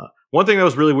 One thing that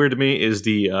was really weird to me is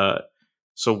the.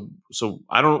 So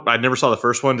I never saw the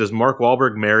first one. Does Mark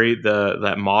Wahlberg marry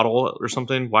that model or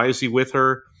something? Why is he with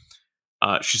her?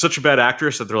 She's such a bad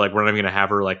actress that they're like, we're not even going to have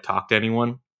her like talk to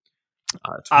anyone.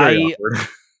 It's very awkward.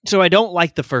 So I don't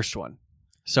like the first one.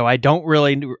 So I've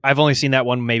only seen that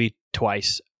one maybe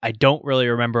twice. I don't really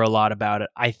remember a lot about it.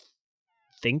 I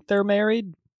think they're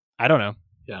married. I don't know.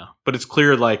 Yeah, but it's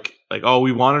clear like, oh,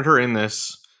 we wanted her in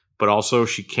this, but also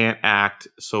she can't act,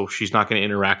 so she's not going to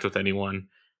interact with anyone.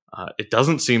 It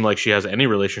doesn't seem like she has any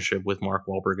relationship with Mark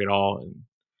Wahlberg at all, and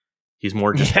he's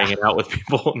more just hanging out with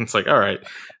people. And it's like, all right,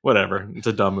 whatever. It's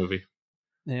a dumb movie.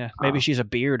 Yeah, maybe she's a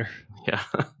beard. Yeah.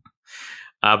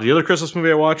 But the other Christmas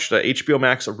movie I watched, HBO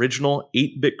Max original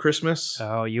 8-Bit Christmas.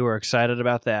 Oh, you were excited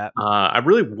about that. I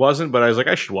really wasn't, but I was like,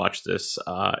 I should watch this.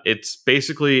 It's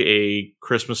basically a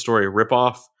Christmas Story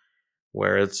ripoff,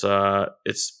 where it's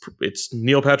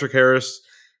Neil Patrick Harris.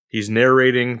 He's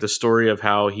narrating the story of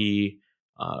how he.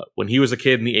 When he was a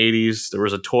kid in the 80s, there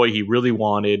was a toy he really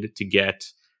wanted to get,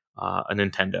 a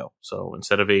Nintendo. So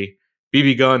instead of a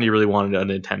BB gun, he really wanted a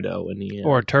Nintendo, and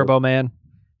or a Turbo Man.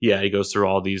 Yeah, he goes through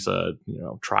all these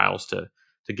trials to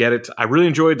get it. I really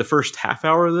enjoyed the first half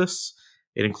hour of this.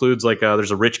 It includes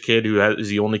there's a rich kid who is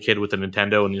the only kid with a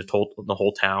Nintendo in the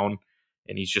whole town,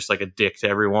 and he's just like a dick to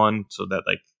everyone. So that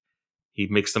he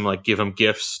makes them give him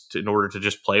gifts in order to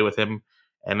just play with him,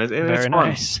 and it's very fun.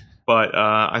 Nice. But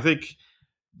I think.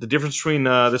 The difference between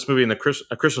this movie and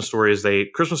A Christmas Story is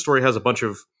Christmas Story has a bunch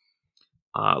of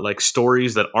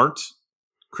stories that aren't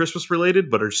Christmas related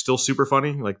but are still super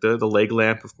funny, like the leg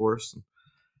lamp, of course.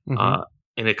 Mm-hmm.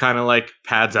 And it kind of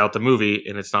pads out the movie,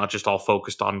 and it's not just all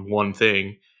focused on one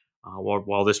thing.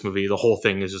 While this movie, the whole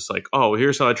thing is just oh,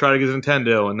 here's how I tried to get a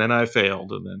Nintendo, and then I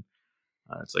failed, and then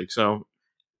it's so.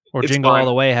 Or Jingle All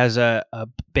the Way has a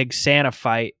big Santa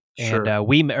fight. Sure.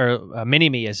 And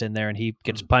Mini-Me is in there, and he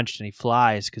gets punched, and he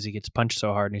flies because he gets punched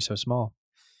so hard, and he's so small.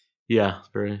 Yeah,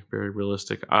 very, very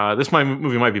realistic. This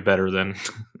movie might be better than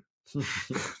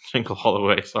Jingle All the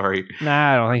Way. Sorry.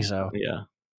 Nah, I don't think so. Yeah,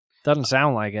 doesn't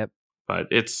sound like it. But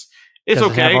it's Does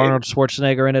okay. It have Arnold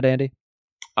Schwarzenegger in it, Andy?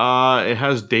 It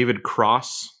has David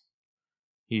Cross.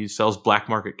 He sells black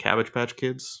market Cabbage Patch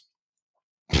Kids.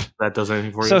 That does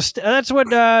anything for you? So that's what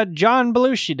John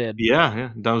Belushi did.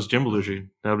 Yeah, that was Jim Belushi.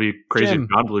 That would be crazy if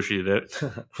John Belushi did it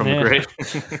from the grave.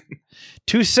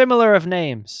 Too similar of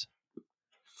names.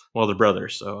 Well, they're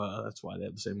brothers, so that's why they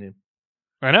have the same name.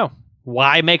 I know.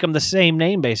 Why make them the same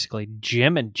name, basically?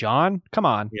 Jim and John? Come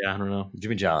on. Yeah, I don't know.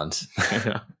 Jimmy Johns.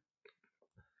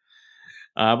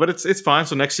 But it's fine.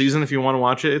 So next season, if you want to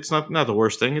watch it, it's not the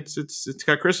worst thing. It's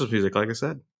got Christmas music, like I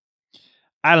said.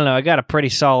 I don't know. I got a pretty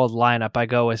solid lineup. I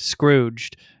go with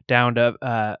Scrooged down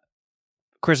to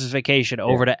Christmas Vacation,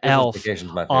 over to Christmas Elf,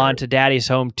 Vacation's my favorite. on to Daddy's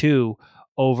Home 2,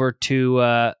 over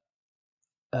to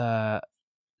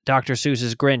Dr.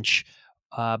 Seuss's Grinch,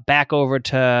 back over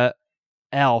to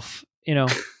Elf.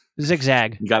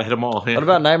 Zigzag. You gotta hit them all. Yeah. What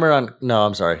about Nightmare on? No,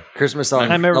 I'm sorry. Christmas on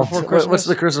Nightmare Before Christmas? What's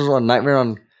the Christmas one? Nightmare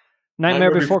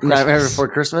Before Christmas. Nightmare Before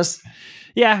Christmas.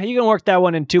 Yeah, you can work that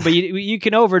one in too, but you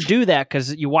can overdo that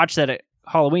because you watch that at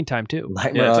Halloween time too.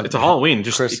 Nightmare Yeah, on it's a Halloween.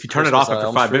 Just if you turn it off Christmas on after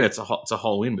Elm 5 Street. minutes, it's a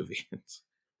Halloween movie. It's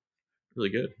really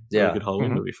good. It's a Yeah. really good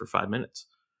Halloween Mhm. movie for 5 minutes.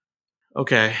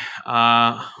 Okay.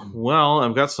 Well,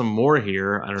 I've got some more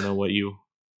here. I don't know what you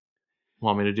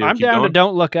want me to do. I'm Keep down to going?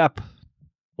 Don't Look Up.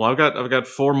 Well, I've got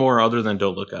 4 more other than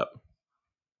Don't Look Up.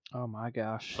 Oh my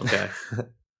gosh. Okay.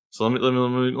 So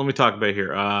let me talk about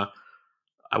here.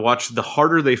 I watched The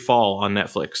Harder They Fall on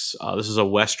Netflix. This is a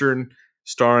Western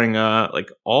starring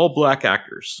all black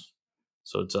actors.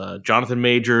 So it's Jonathan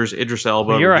Majors, Idris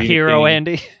Elba. You're a Regina hero, King,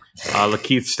 Andy.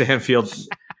 Lakeith Stanfield.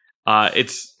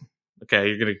 It's okay.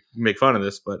 You're gonna make fun of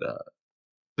this, but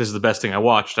this is the best thing I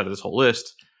watched out of this whole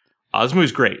list. This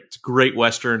movie's great. It's a great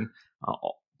Western.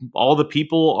 All the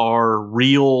people are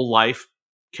real life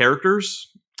characters.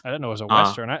 I didn't know it was a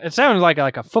Western. It sounded like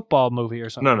a football movie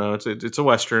or something. No, it's a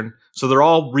Western. So they're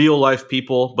all real life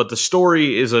people, but the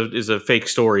story is a fake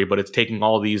story. But it's taking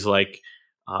all these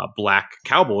black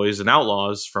cowboys and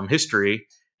outlaws from history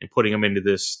and putting them into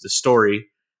this story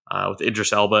with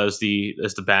Idris Elba as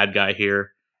the bad guy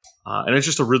here, and it's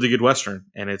just a really good Western.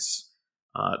 And it's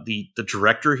the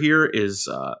director here is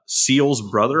Seal's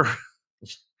brother.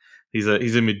 He's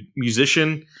a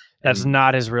musician. That's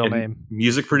not his real and name.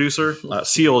 music producer.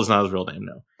 Seal is not his real name,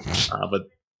 no.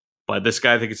 But this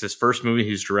guy, I think it's his first movie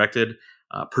he's directed.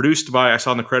 Produced by, I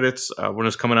saw in the credits when it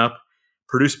was coming up,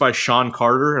 produced by Sean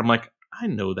Carter. I'm like, I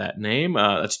know that name.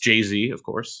 That's Jay-Z, of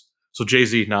course. So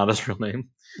Jay-Z, not his real name.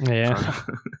 Yeah.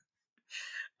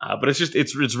 But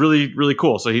it's really, really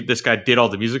cool. So this guy did all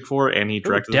the music for it, and he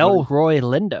directed the movie. Delroy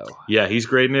Lindo. Yeah, he's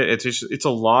great in it. It's a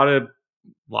lot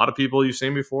of people you've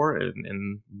seen before,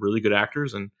 and really good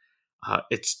actors, and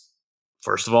it's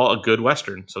first of all a good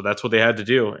Western. So that's what they had to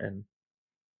do, and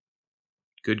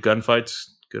good gunfights,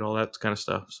 good all that kind of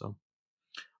stuff. So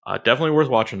definitely worth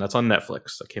watching. That's on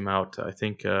Netflix. That came out, I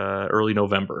think, early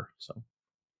November. So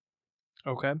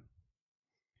Okay.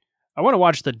 I want to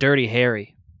watch the Dirty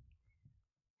Harry.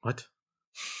 what?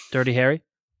 Dirty Harry?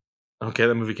 Okay,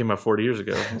 that movie came out 40 years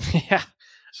ago. Yeah.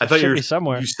 I thought Should be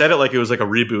somewhere. you said it like it was like a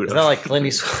reboot. It's not like Clint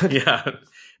Eastwood. Yeah.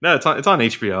 No, it's on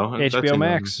HBO. HBO That's in,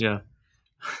 Max. Yeah.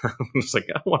 I was like,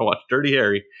 I want to watch Dirty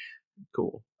Harry.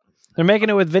 Cool. They're making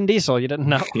it with Vin Diesel. You didn't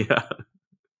know. Yeah.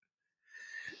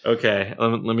 Okay,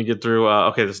 let me get through.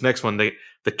 Okay, this next one,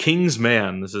 the King's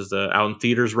Man. This is out in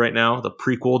theaters right now. The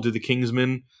prequel to The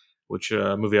Kingsman, which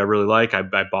movie I really like. I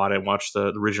bought it and watched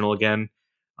the original again.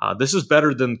 This is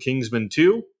better than Kingsman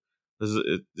 2.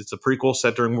 It's a prequel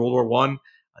set during World War One.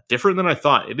 Different than I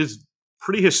thought. It is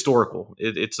pretty historical.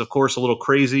 It's of course a little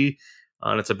crazy,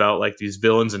 and it's about like these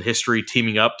villains in history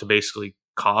teaming up to basically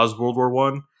cause World War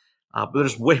One. But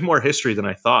there's way more history than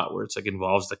I thought, where it's like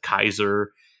involves the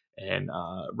Kaiser and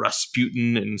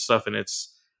Rasputin and stuff, and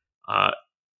it's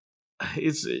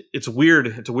weird.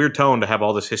 It's a weird tone to have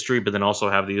all this history, but then also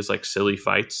have these like silly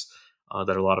fights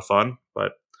that are a lot of fun.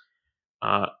 But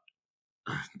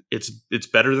it's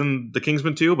better than the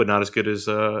Kingsman 2, but not as good as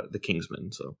the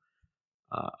Kingsman. So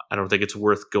I don't think it's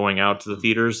worth going out to the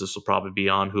theaters. This will probably be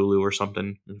on Hulu or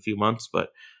something in a few months, but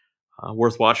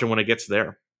worth watching when it gets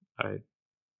there. I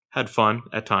had fun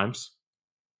at times.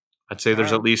 I'd say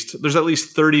there's at least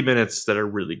 30 minutes that are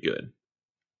really good.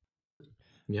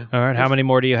 Yeah. All right. How many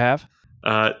more do you have?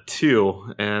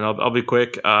 2, and I'll be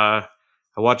quick. I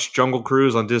watched Jungle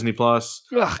Cruise on Disney Plus.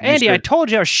 Ugh, Andy, I told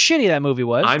you how shitty that movie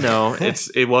was. I know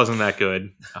it wasn't that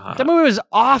good. That movie was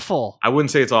awful. I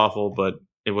wouldn't say it's awful, but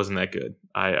it wasn't that good.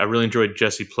 I really enjoyed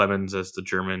Jesse Plemons as the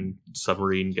German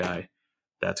submarine guy.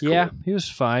 That's cool. Yeah, he was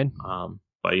fine.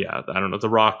 But yeah, I don't know. The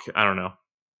Rock, I don't know.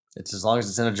 It's as long as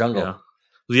it's in a jungle. Yeah.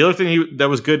 The other thing that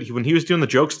was good, when he was doing the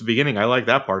jokes at the beginning, I liked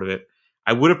that part of it.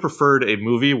 I would have preferred a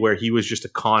movie where he was just a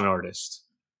con artist.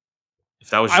 If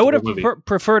that was, just I would have movie.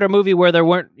 preferred a movie where there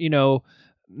weren't,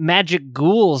 magic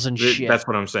ghouls and shit. That's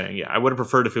what I'm saying. Yeah, I would have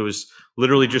preferred if it was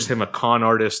literally just him, a con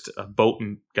artist, a boat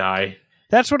guy.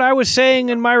 That's what I was saying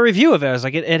in my review of it. I was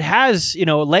like, it has,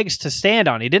 legs to stand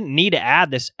on. He didn't need to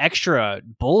add this extra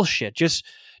bullshit. Just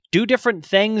do different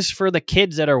things for the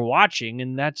kids that are watching,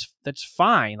 and that's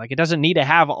fine. Like, it doesn't need to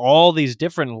have all these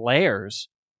different layers.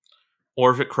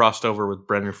 Or if it crossed over with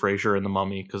Brendan Fraser and The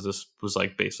Mummy, because this was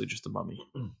like basically just The Mummy.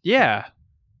 Yeah.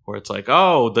 Where it's like,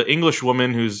 oh, the English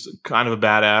woman who's kind of a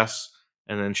badass,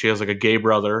 and then she has like a gay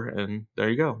brother, and there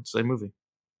you go. It's the same movie.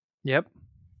 Yep.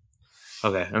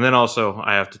 Okay, and then also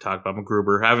I have to talk about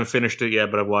MacGruber. I haven't finished it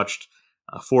yet, but I've watched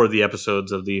 4 of the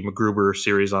episodes of the MacGruber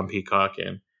series on Peacock,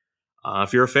 and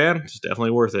if you're a fan, it's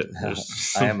definitely worth it.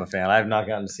 I am a fan. I have not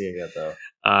gotten to see it yet,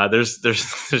 though. There's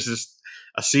just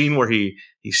a scene where he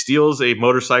steals a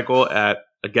motorcycle at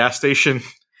a gas station,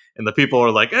 and the people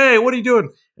are like, "Hey, what are you doing?"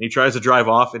 And he tries to drive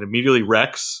off and immediately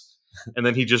wrecks, and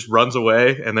then he just runs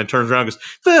away and then turns around and goes,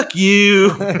 "Fuck you."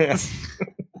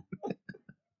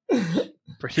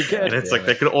 Pretty good. And it's like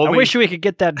they could only. I wish we could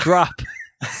get that drop.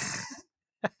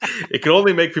 It can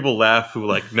only make people laugh who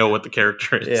like know what the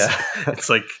character is. Yeah. It's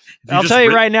like I'll tell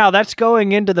you right now, that's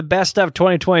going into the best of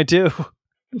 2022.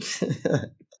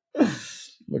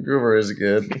 MacGruber is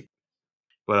good.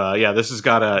 But yeah, this has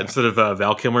got instead of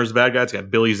Val Kilmer's bad guy, it's got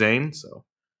Billy Zane. So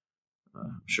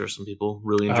I'm sure some people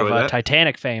really enjoy that.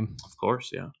 Titanic fame, of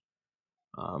course, yeah.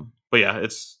 But yeah,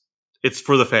 it's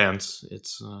for the fans.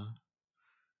 It's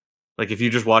like if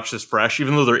you just watch this fresh,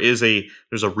 even though there's a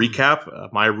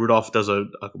recap. Maya Rudolph does a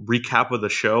recap of the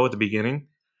show at the beginning.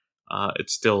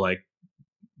 It's still like,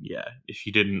 yeah, if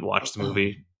you didn't watch the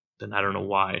movie, then I don't know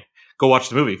why. Go watch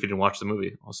the movie if you didn't watch the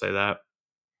movie. I'll say that.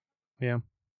 Yeah.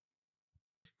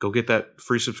 Go get that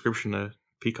free subscription to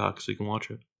Peacock so you can watch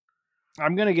it.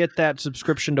 I'm going to get that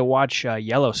subscription to watch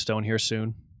Yellowstone here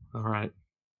soon. All right.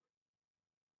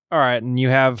 All right, and you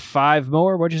have 5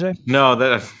 more? What'd you say? No,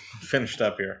 that finished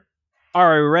up here. All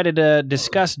right, we ready to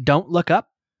discuss Don't Look Up?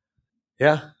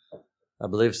 Yeah, I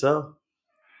believe so.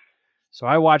 So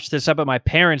I watched this up at my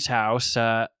parents' house.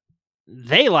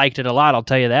 They liked it a lot, I'll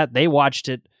tell you that. They watched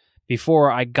it before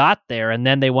I got there, and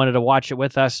then they wanted to watch it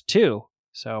with us too.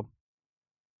 So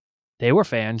they were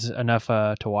fans enough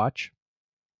to watch.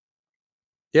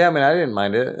 Yeah, I mean, I didn't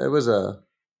mind it. It was a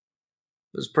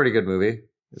pretty good movie.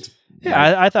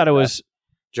 I thought it was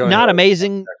not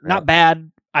amazing, not bad.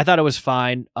 I thought it was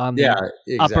fine on the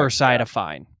upper side of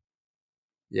fine.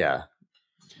 Yeah.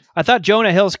 I thought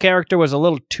Jonah Hill's character was a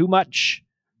little too much.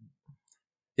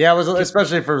 Yeah, it was,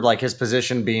 especially for like his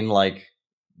position being like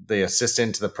the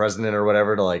assistant to the president or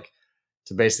whatever,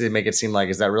 to basically make it seem like,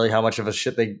 is that really how much of a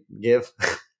shit they give?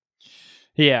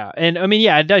 Yeah. And I mean,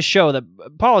 yeah, it does show that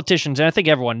politicians, and I think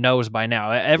everyone knows by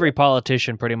now, every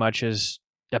politician pretty much is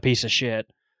a piece of shit.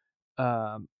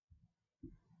 But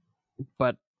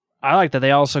I like that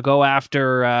they also go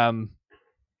after,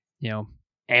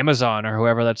 Amazon or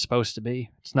whoever that's supposed to be.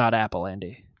 It's not Apple,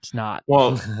 Andy. It's not.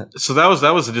 Well, so that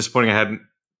was a disappointment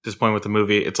with the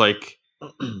movie. It's like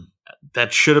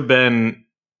that should have been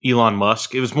Elon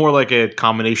Musk. It was more like a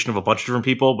combination of a bunch of different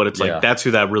people, but it's like that's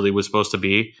who that really was supposed to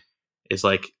be. It's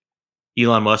like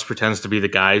Elon Musk pretends to be the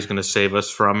guy who's going to save us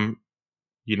from,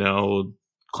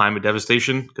 climate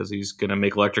devastation because he's going to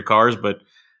make electric cars, but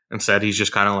instead he's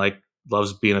just kind of like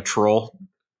loves being a troll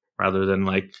rather than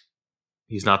like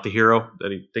he's not the hero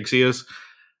that he thinks he is.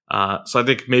 So I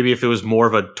think maybe if it was more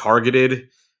of a targeted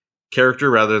character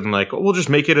rather than like, we'll just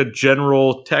make it a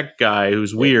general tech guy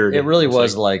who's weird. It really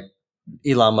was like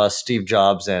Elon Musk, Steve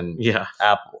Jobs, and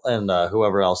Apple and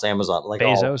whoever else, Amazon, like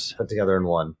Bezos, all put together in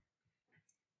one.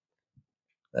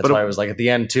 That's why it was like at the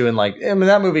end too. And like, I mean,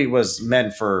 that movie was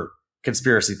meant for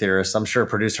conspiracy theorists. I'm sure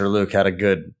producer Luke had a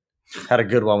good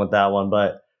one with that one,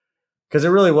 but because it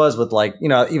really was with like,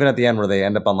 even at the end where they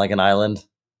end up on like an island,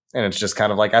 and it's just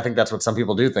kind of like, I think that's what some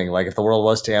people do think. Like if the world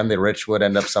was to end, the rich would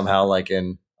end up somehow like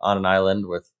on an island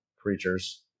with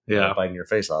creatures biting your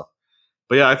face off.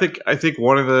 But yeah, I think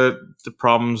one of the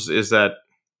problems is that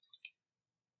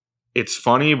it's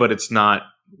funny, but it's not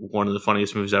one of the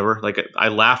funniest movies ever. Like I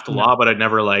laughed a lot, but I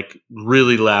never like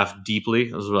really laughed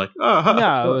deeply. I was like, it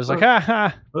was like, ha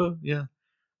ha. Yeah.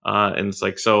 And it's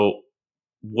like, so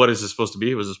what is it supposed to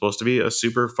be? Was it supposed to be a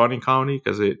super funny comedy?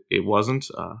 Because it wasn't.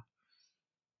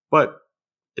 But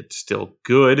it's still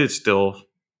good. It's still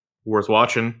worth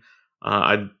watching.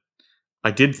 I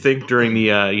did think during the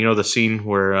the scene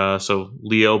where so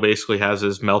Leo basically has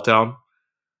his meltdown.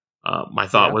 My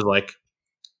thought was like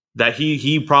that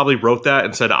he probably wrote that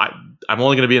and said I'm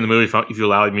only going to be in the movie if you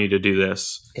allow me to do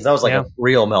this, because that was like a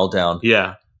real meltdown.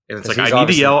 Yeah. And it's like, I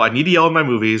need to yell in my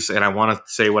movies, and I want to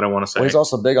say what I want to say. Well, he's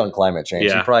also big on climate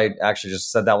change. He probably actually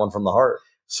just said that one from the heart.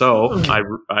 So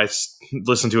I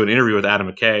listened to an interview with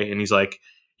Adam McKay, and he's like,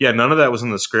 Yeah, none of that was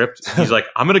in the script. He's like,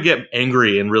 I'm gonna get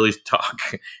angry and really talk.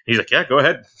 He's like, yeah, go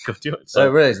ahead, go do it.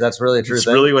 So that's really a true it's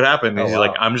thing. really what happened. Oh, He's wow.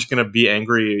 like, I'm just gonna be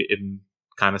angry and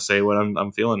kind of say what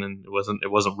I'm feeling, and it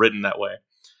wasn't written that way.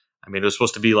 I mean, it was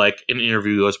supposed to be like an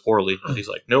interview goes poorly. He's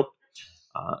like, nope.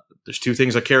 There's two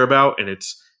things I care about, and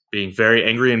it's being very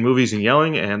angry in movies and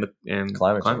yelling, and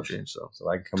Climate change. So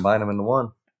I can combine them into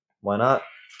one. Why not?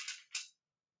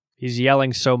 He's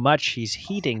yelling so much he's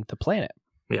heating the planet.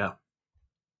 yeah,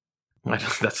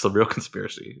 that's the real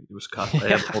conspiracy. He was caught by it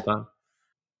the whole time.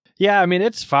 Yeah, I mean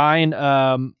it's fine.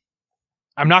 I'm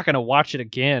not going to watch it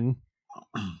again.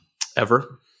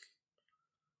 Ever?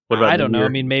 What about I don't know. New I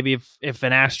Year? mean, maybe if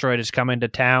an asteroid is coming to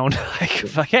town,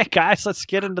 like, hey guys, let's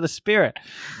get into the spirit.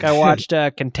 I watched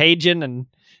Contagion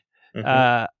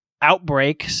and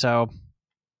Outbreak, so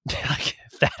like,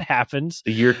 if that happens,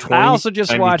 the year 20. I also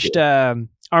just watched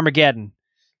Armageddon,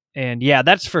 and yeah,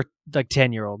 that's for like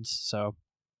 10-year-olds. So,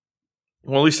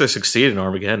 Well, at least I succeeded in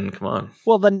Armageddon. Come on.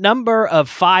 well, the number of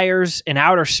fires in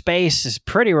outer space is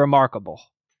pretty remarkable.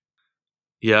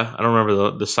 Yeah, I don't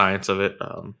remember the science of it.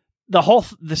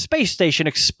 The space station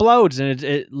explodes, and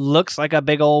it looks like a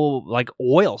big old like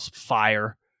oil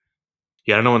fire.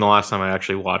 Yeah, I don't know when the last time I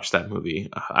actually watched that movie.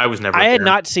 I was never. I had there.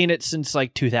 not seen it since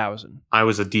like 2000. I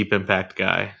was a Deep Impact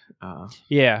guy.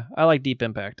 Yeah, I like Deep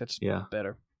Impact. That's Yeah.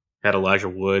 better. Had Elijah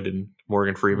Wood and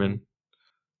Morgan Freeman.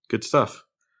 Good stuff.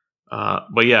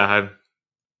 But yeah,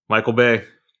 Michael Bay.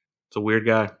 It's a weird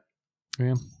guy.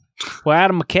 Yeah. Well,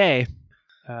 Adam McKay.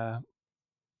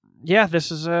 Yeah, this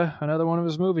is another one of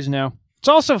his movies now. It's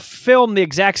also filmed the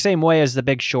exact same way as The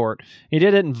Big Short. He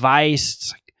did it in Vice.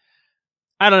 It's like,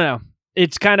 I don't know.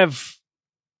 It's kind of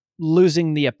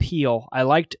losing the appeal. I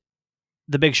liked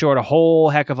The Big Short a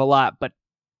whole heck of a lot, but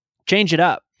change it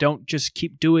up. Don't just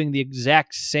keep doing the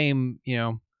exact same,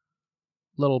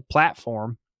 little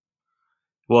platform.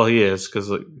 Well, he is,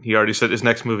 because he already said his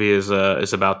next movie is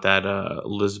about that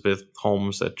Elizabeth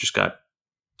Holmes that just got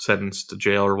sentenced to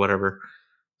jail or whatever.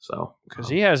 So Because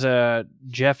he has a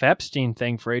Jeff Epstein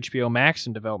thing for HBO Max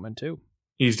in development too.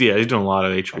 he's doing a lot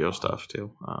of HBO stuff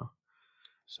too.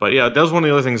 But yeah, that was one of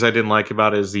the other things I didn't like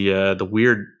about it is the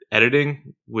weird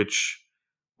editing,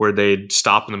 where they'd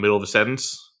stop in the middle of a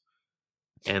sentence.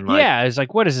 And Yeah, it's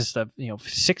like, what is this, the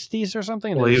 60s or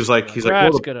something? Well, he's like, that's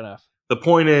well, good enough. the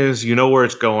point is, you know where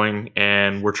it's going,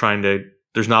 and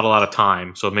there's not a lot of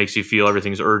time, so it makes you feel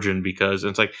everything's urgent because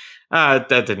it's like, that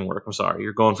didn't work. I'm sorry.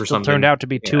 You're going for Still something. turned out to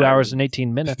be 2 hours and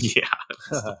 18 minutes. Yeah.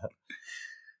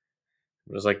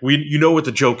 It was like, you know what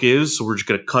the joke is, so we're just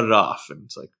going to cut it off. And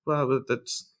it's like, well,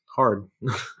 that's hard.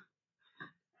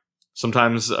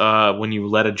 Sometimes when you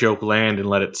let a joke land and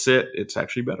let it sit, it's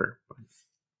actually better.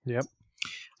 Yep.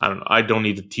 I don't know. I don't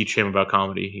need to teach him about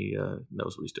comedy. He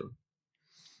knows what he's doing.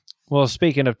 Well,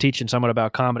 speaking of teaching someone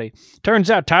about comedy,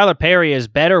 turns out Tyler Perry is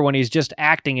better when he's just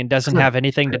acting and doesn't have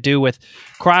anything to do with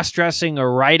cross-dressing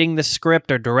or writing the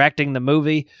script or directing the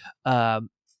movie.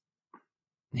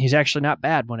 He's actually not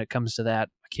bad when it comes to that.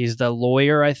 He's the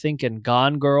lawyer, I think, in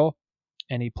Gone Girl,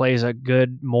 and he plays a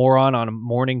good moron on a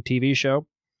morning TV show.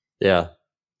 Yeah,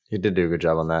 he did do a good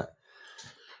job on that.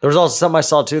 There was also something I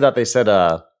saw too that they said,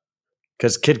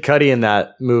 because Kid Cudi in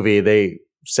that movie, they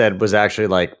said was actually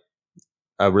like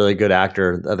a really good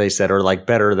actor. They said, or like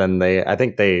better than I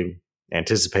think they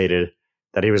anticipated,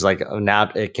 that he was like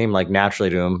it came like naturally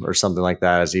to him or something like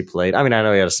that as he played. I mean, I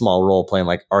know he had a small role playing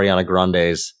like Ariana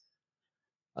Grande's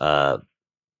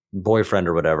boyfriend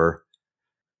or whatever.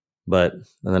 And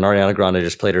then Ariana Grande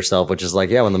just played herself, which is like,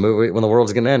 yeah, when the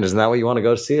world's gonna end, isn't that what you want to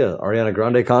go see, a Ariana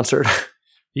Grande concert?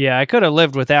 Yeah, I could have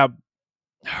lived without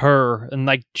her and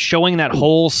like showing that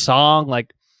whole song.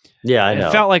 Like, yeah, I know.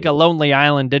 It felt like a Lonely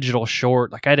Island digital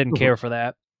short. Like, I didn't care for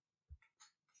that.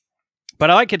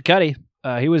 But I like Kid Cudi.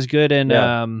 He was good in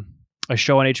a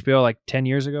show on HBO like 10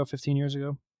 years ago, 15 years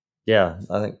ago. Yeah,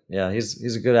 I think,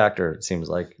 he's a good actor, it seems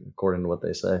like, according to what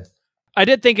they say. I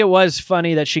did think it was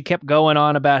funny that she kept going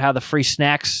on about how the free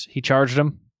snacks he charged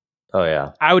him. Oh,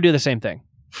 yeah. I would do the same thing.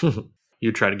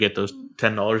 You try to get those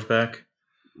 $10 back?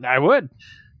 I would.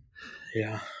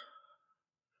 Yeah.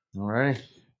 All right.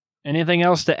 Anything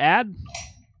else to add?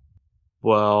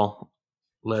 Well,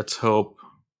 let's hope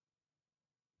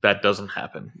that doesn't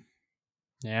happen.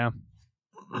 Yeah.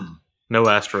 No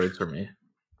asteroids for me.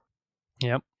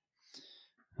 Yep.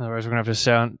 Otherwise, we're going to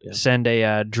have to send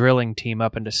a drilling team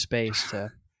up into space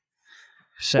to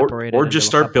separate it. Or just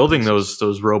start building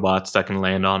those robots that can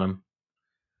land on them.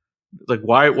 Like,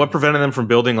 what prevented them from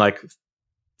building like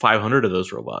 500 of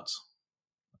those robots?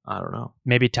 I don't know.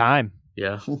 Maybe time.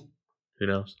 Yeah. Who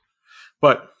knows?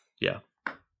 But, yeah.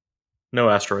 No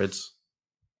asteroids.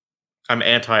 I'm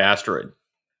anti-asteroid.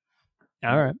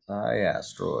 All right.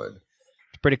 Asteroid.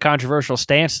 Pretty controversial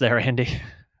stance there, Andy.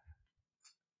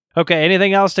 Okay,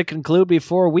 anything else to conclude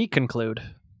before we conclude?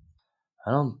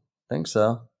 I don't think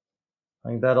so. I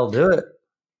think that'll do it.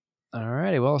 All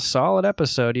righty. Well, solid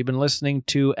episode. You've been listening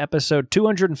to episode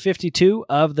 252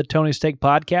 of the Tony Steak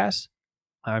Podcast.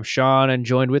 I'm Sean, and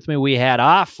joined with me, we had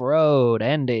Off-Road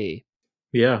Andy.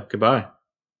 Yeah, goodbye.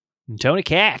 And Tony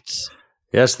Katz.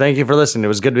 Yes, thank you for listening. It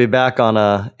was good to be back on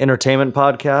a entertainment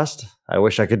podcast. I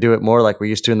wish I could do it more like we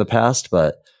used to in the past,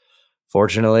 but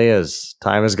fortunately, as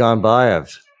time has gone by,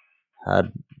 I've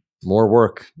had more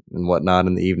work and whatnot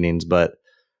in the evenings, but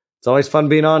it's always fun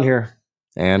being on here.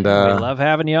 And We love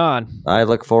having you on. I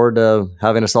look forward to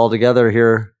having us all together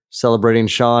here celebrating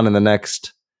Sean in the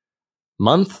next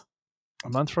month. A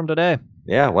month from today.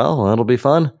 Yeah, well, that'll be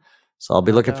fun. So I'll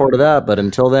be looking forward to that. But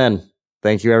until then,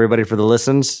 thank you everybody for the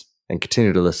listens and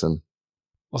continue to listen.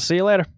 We'll see you later.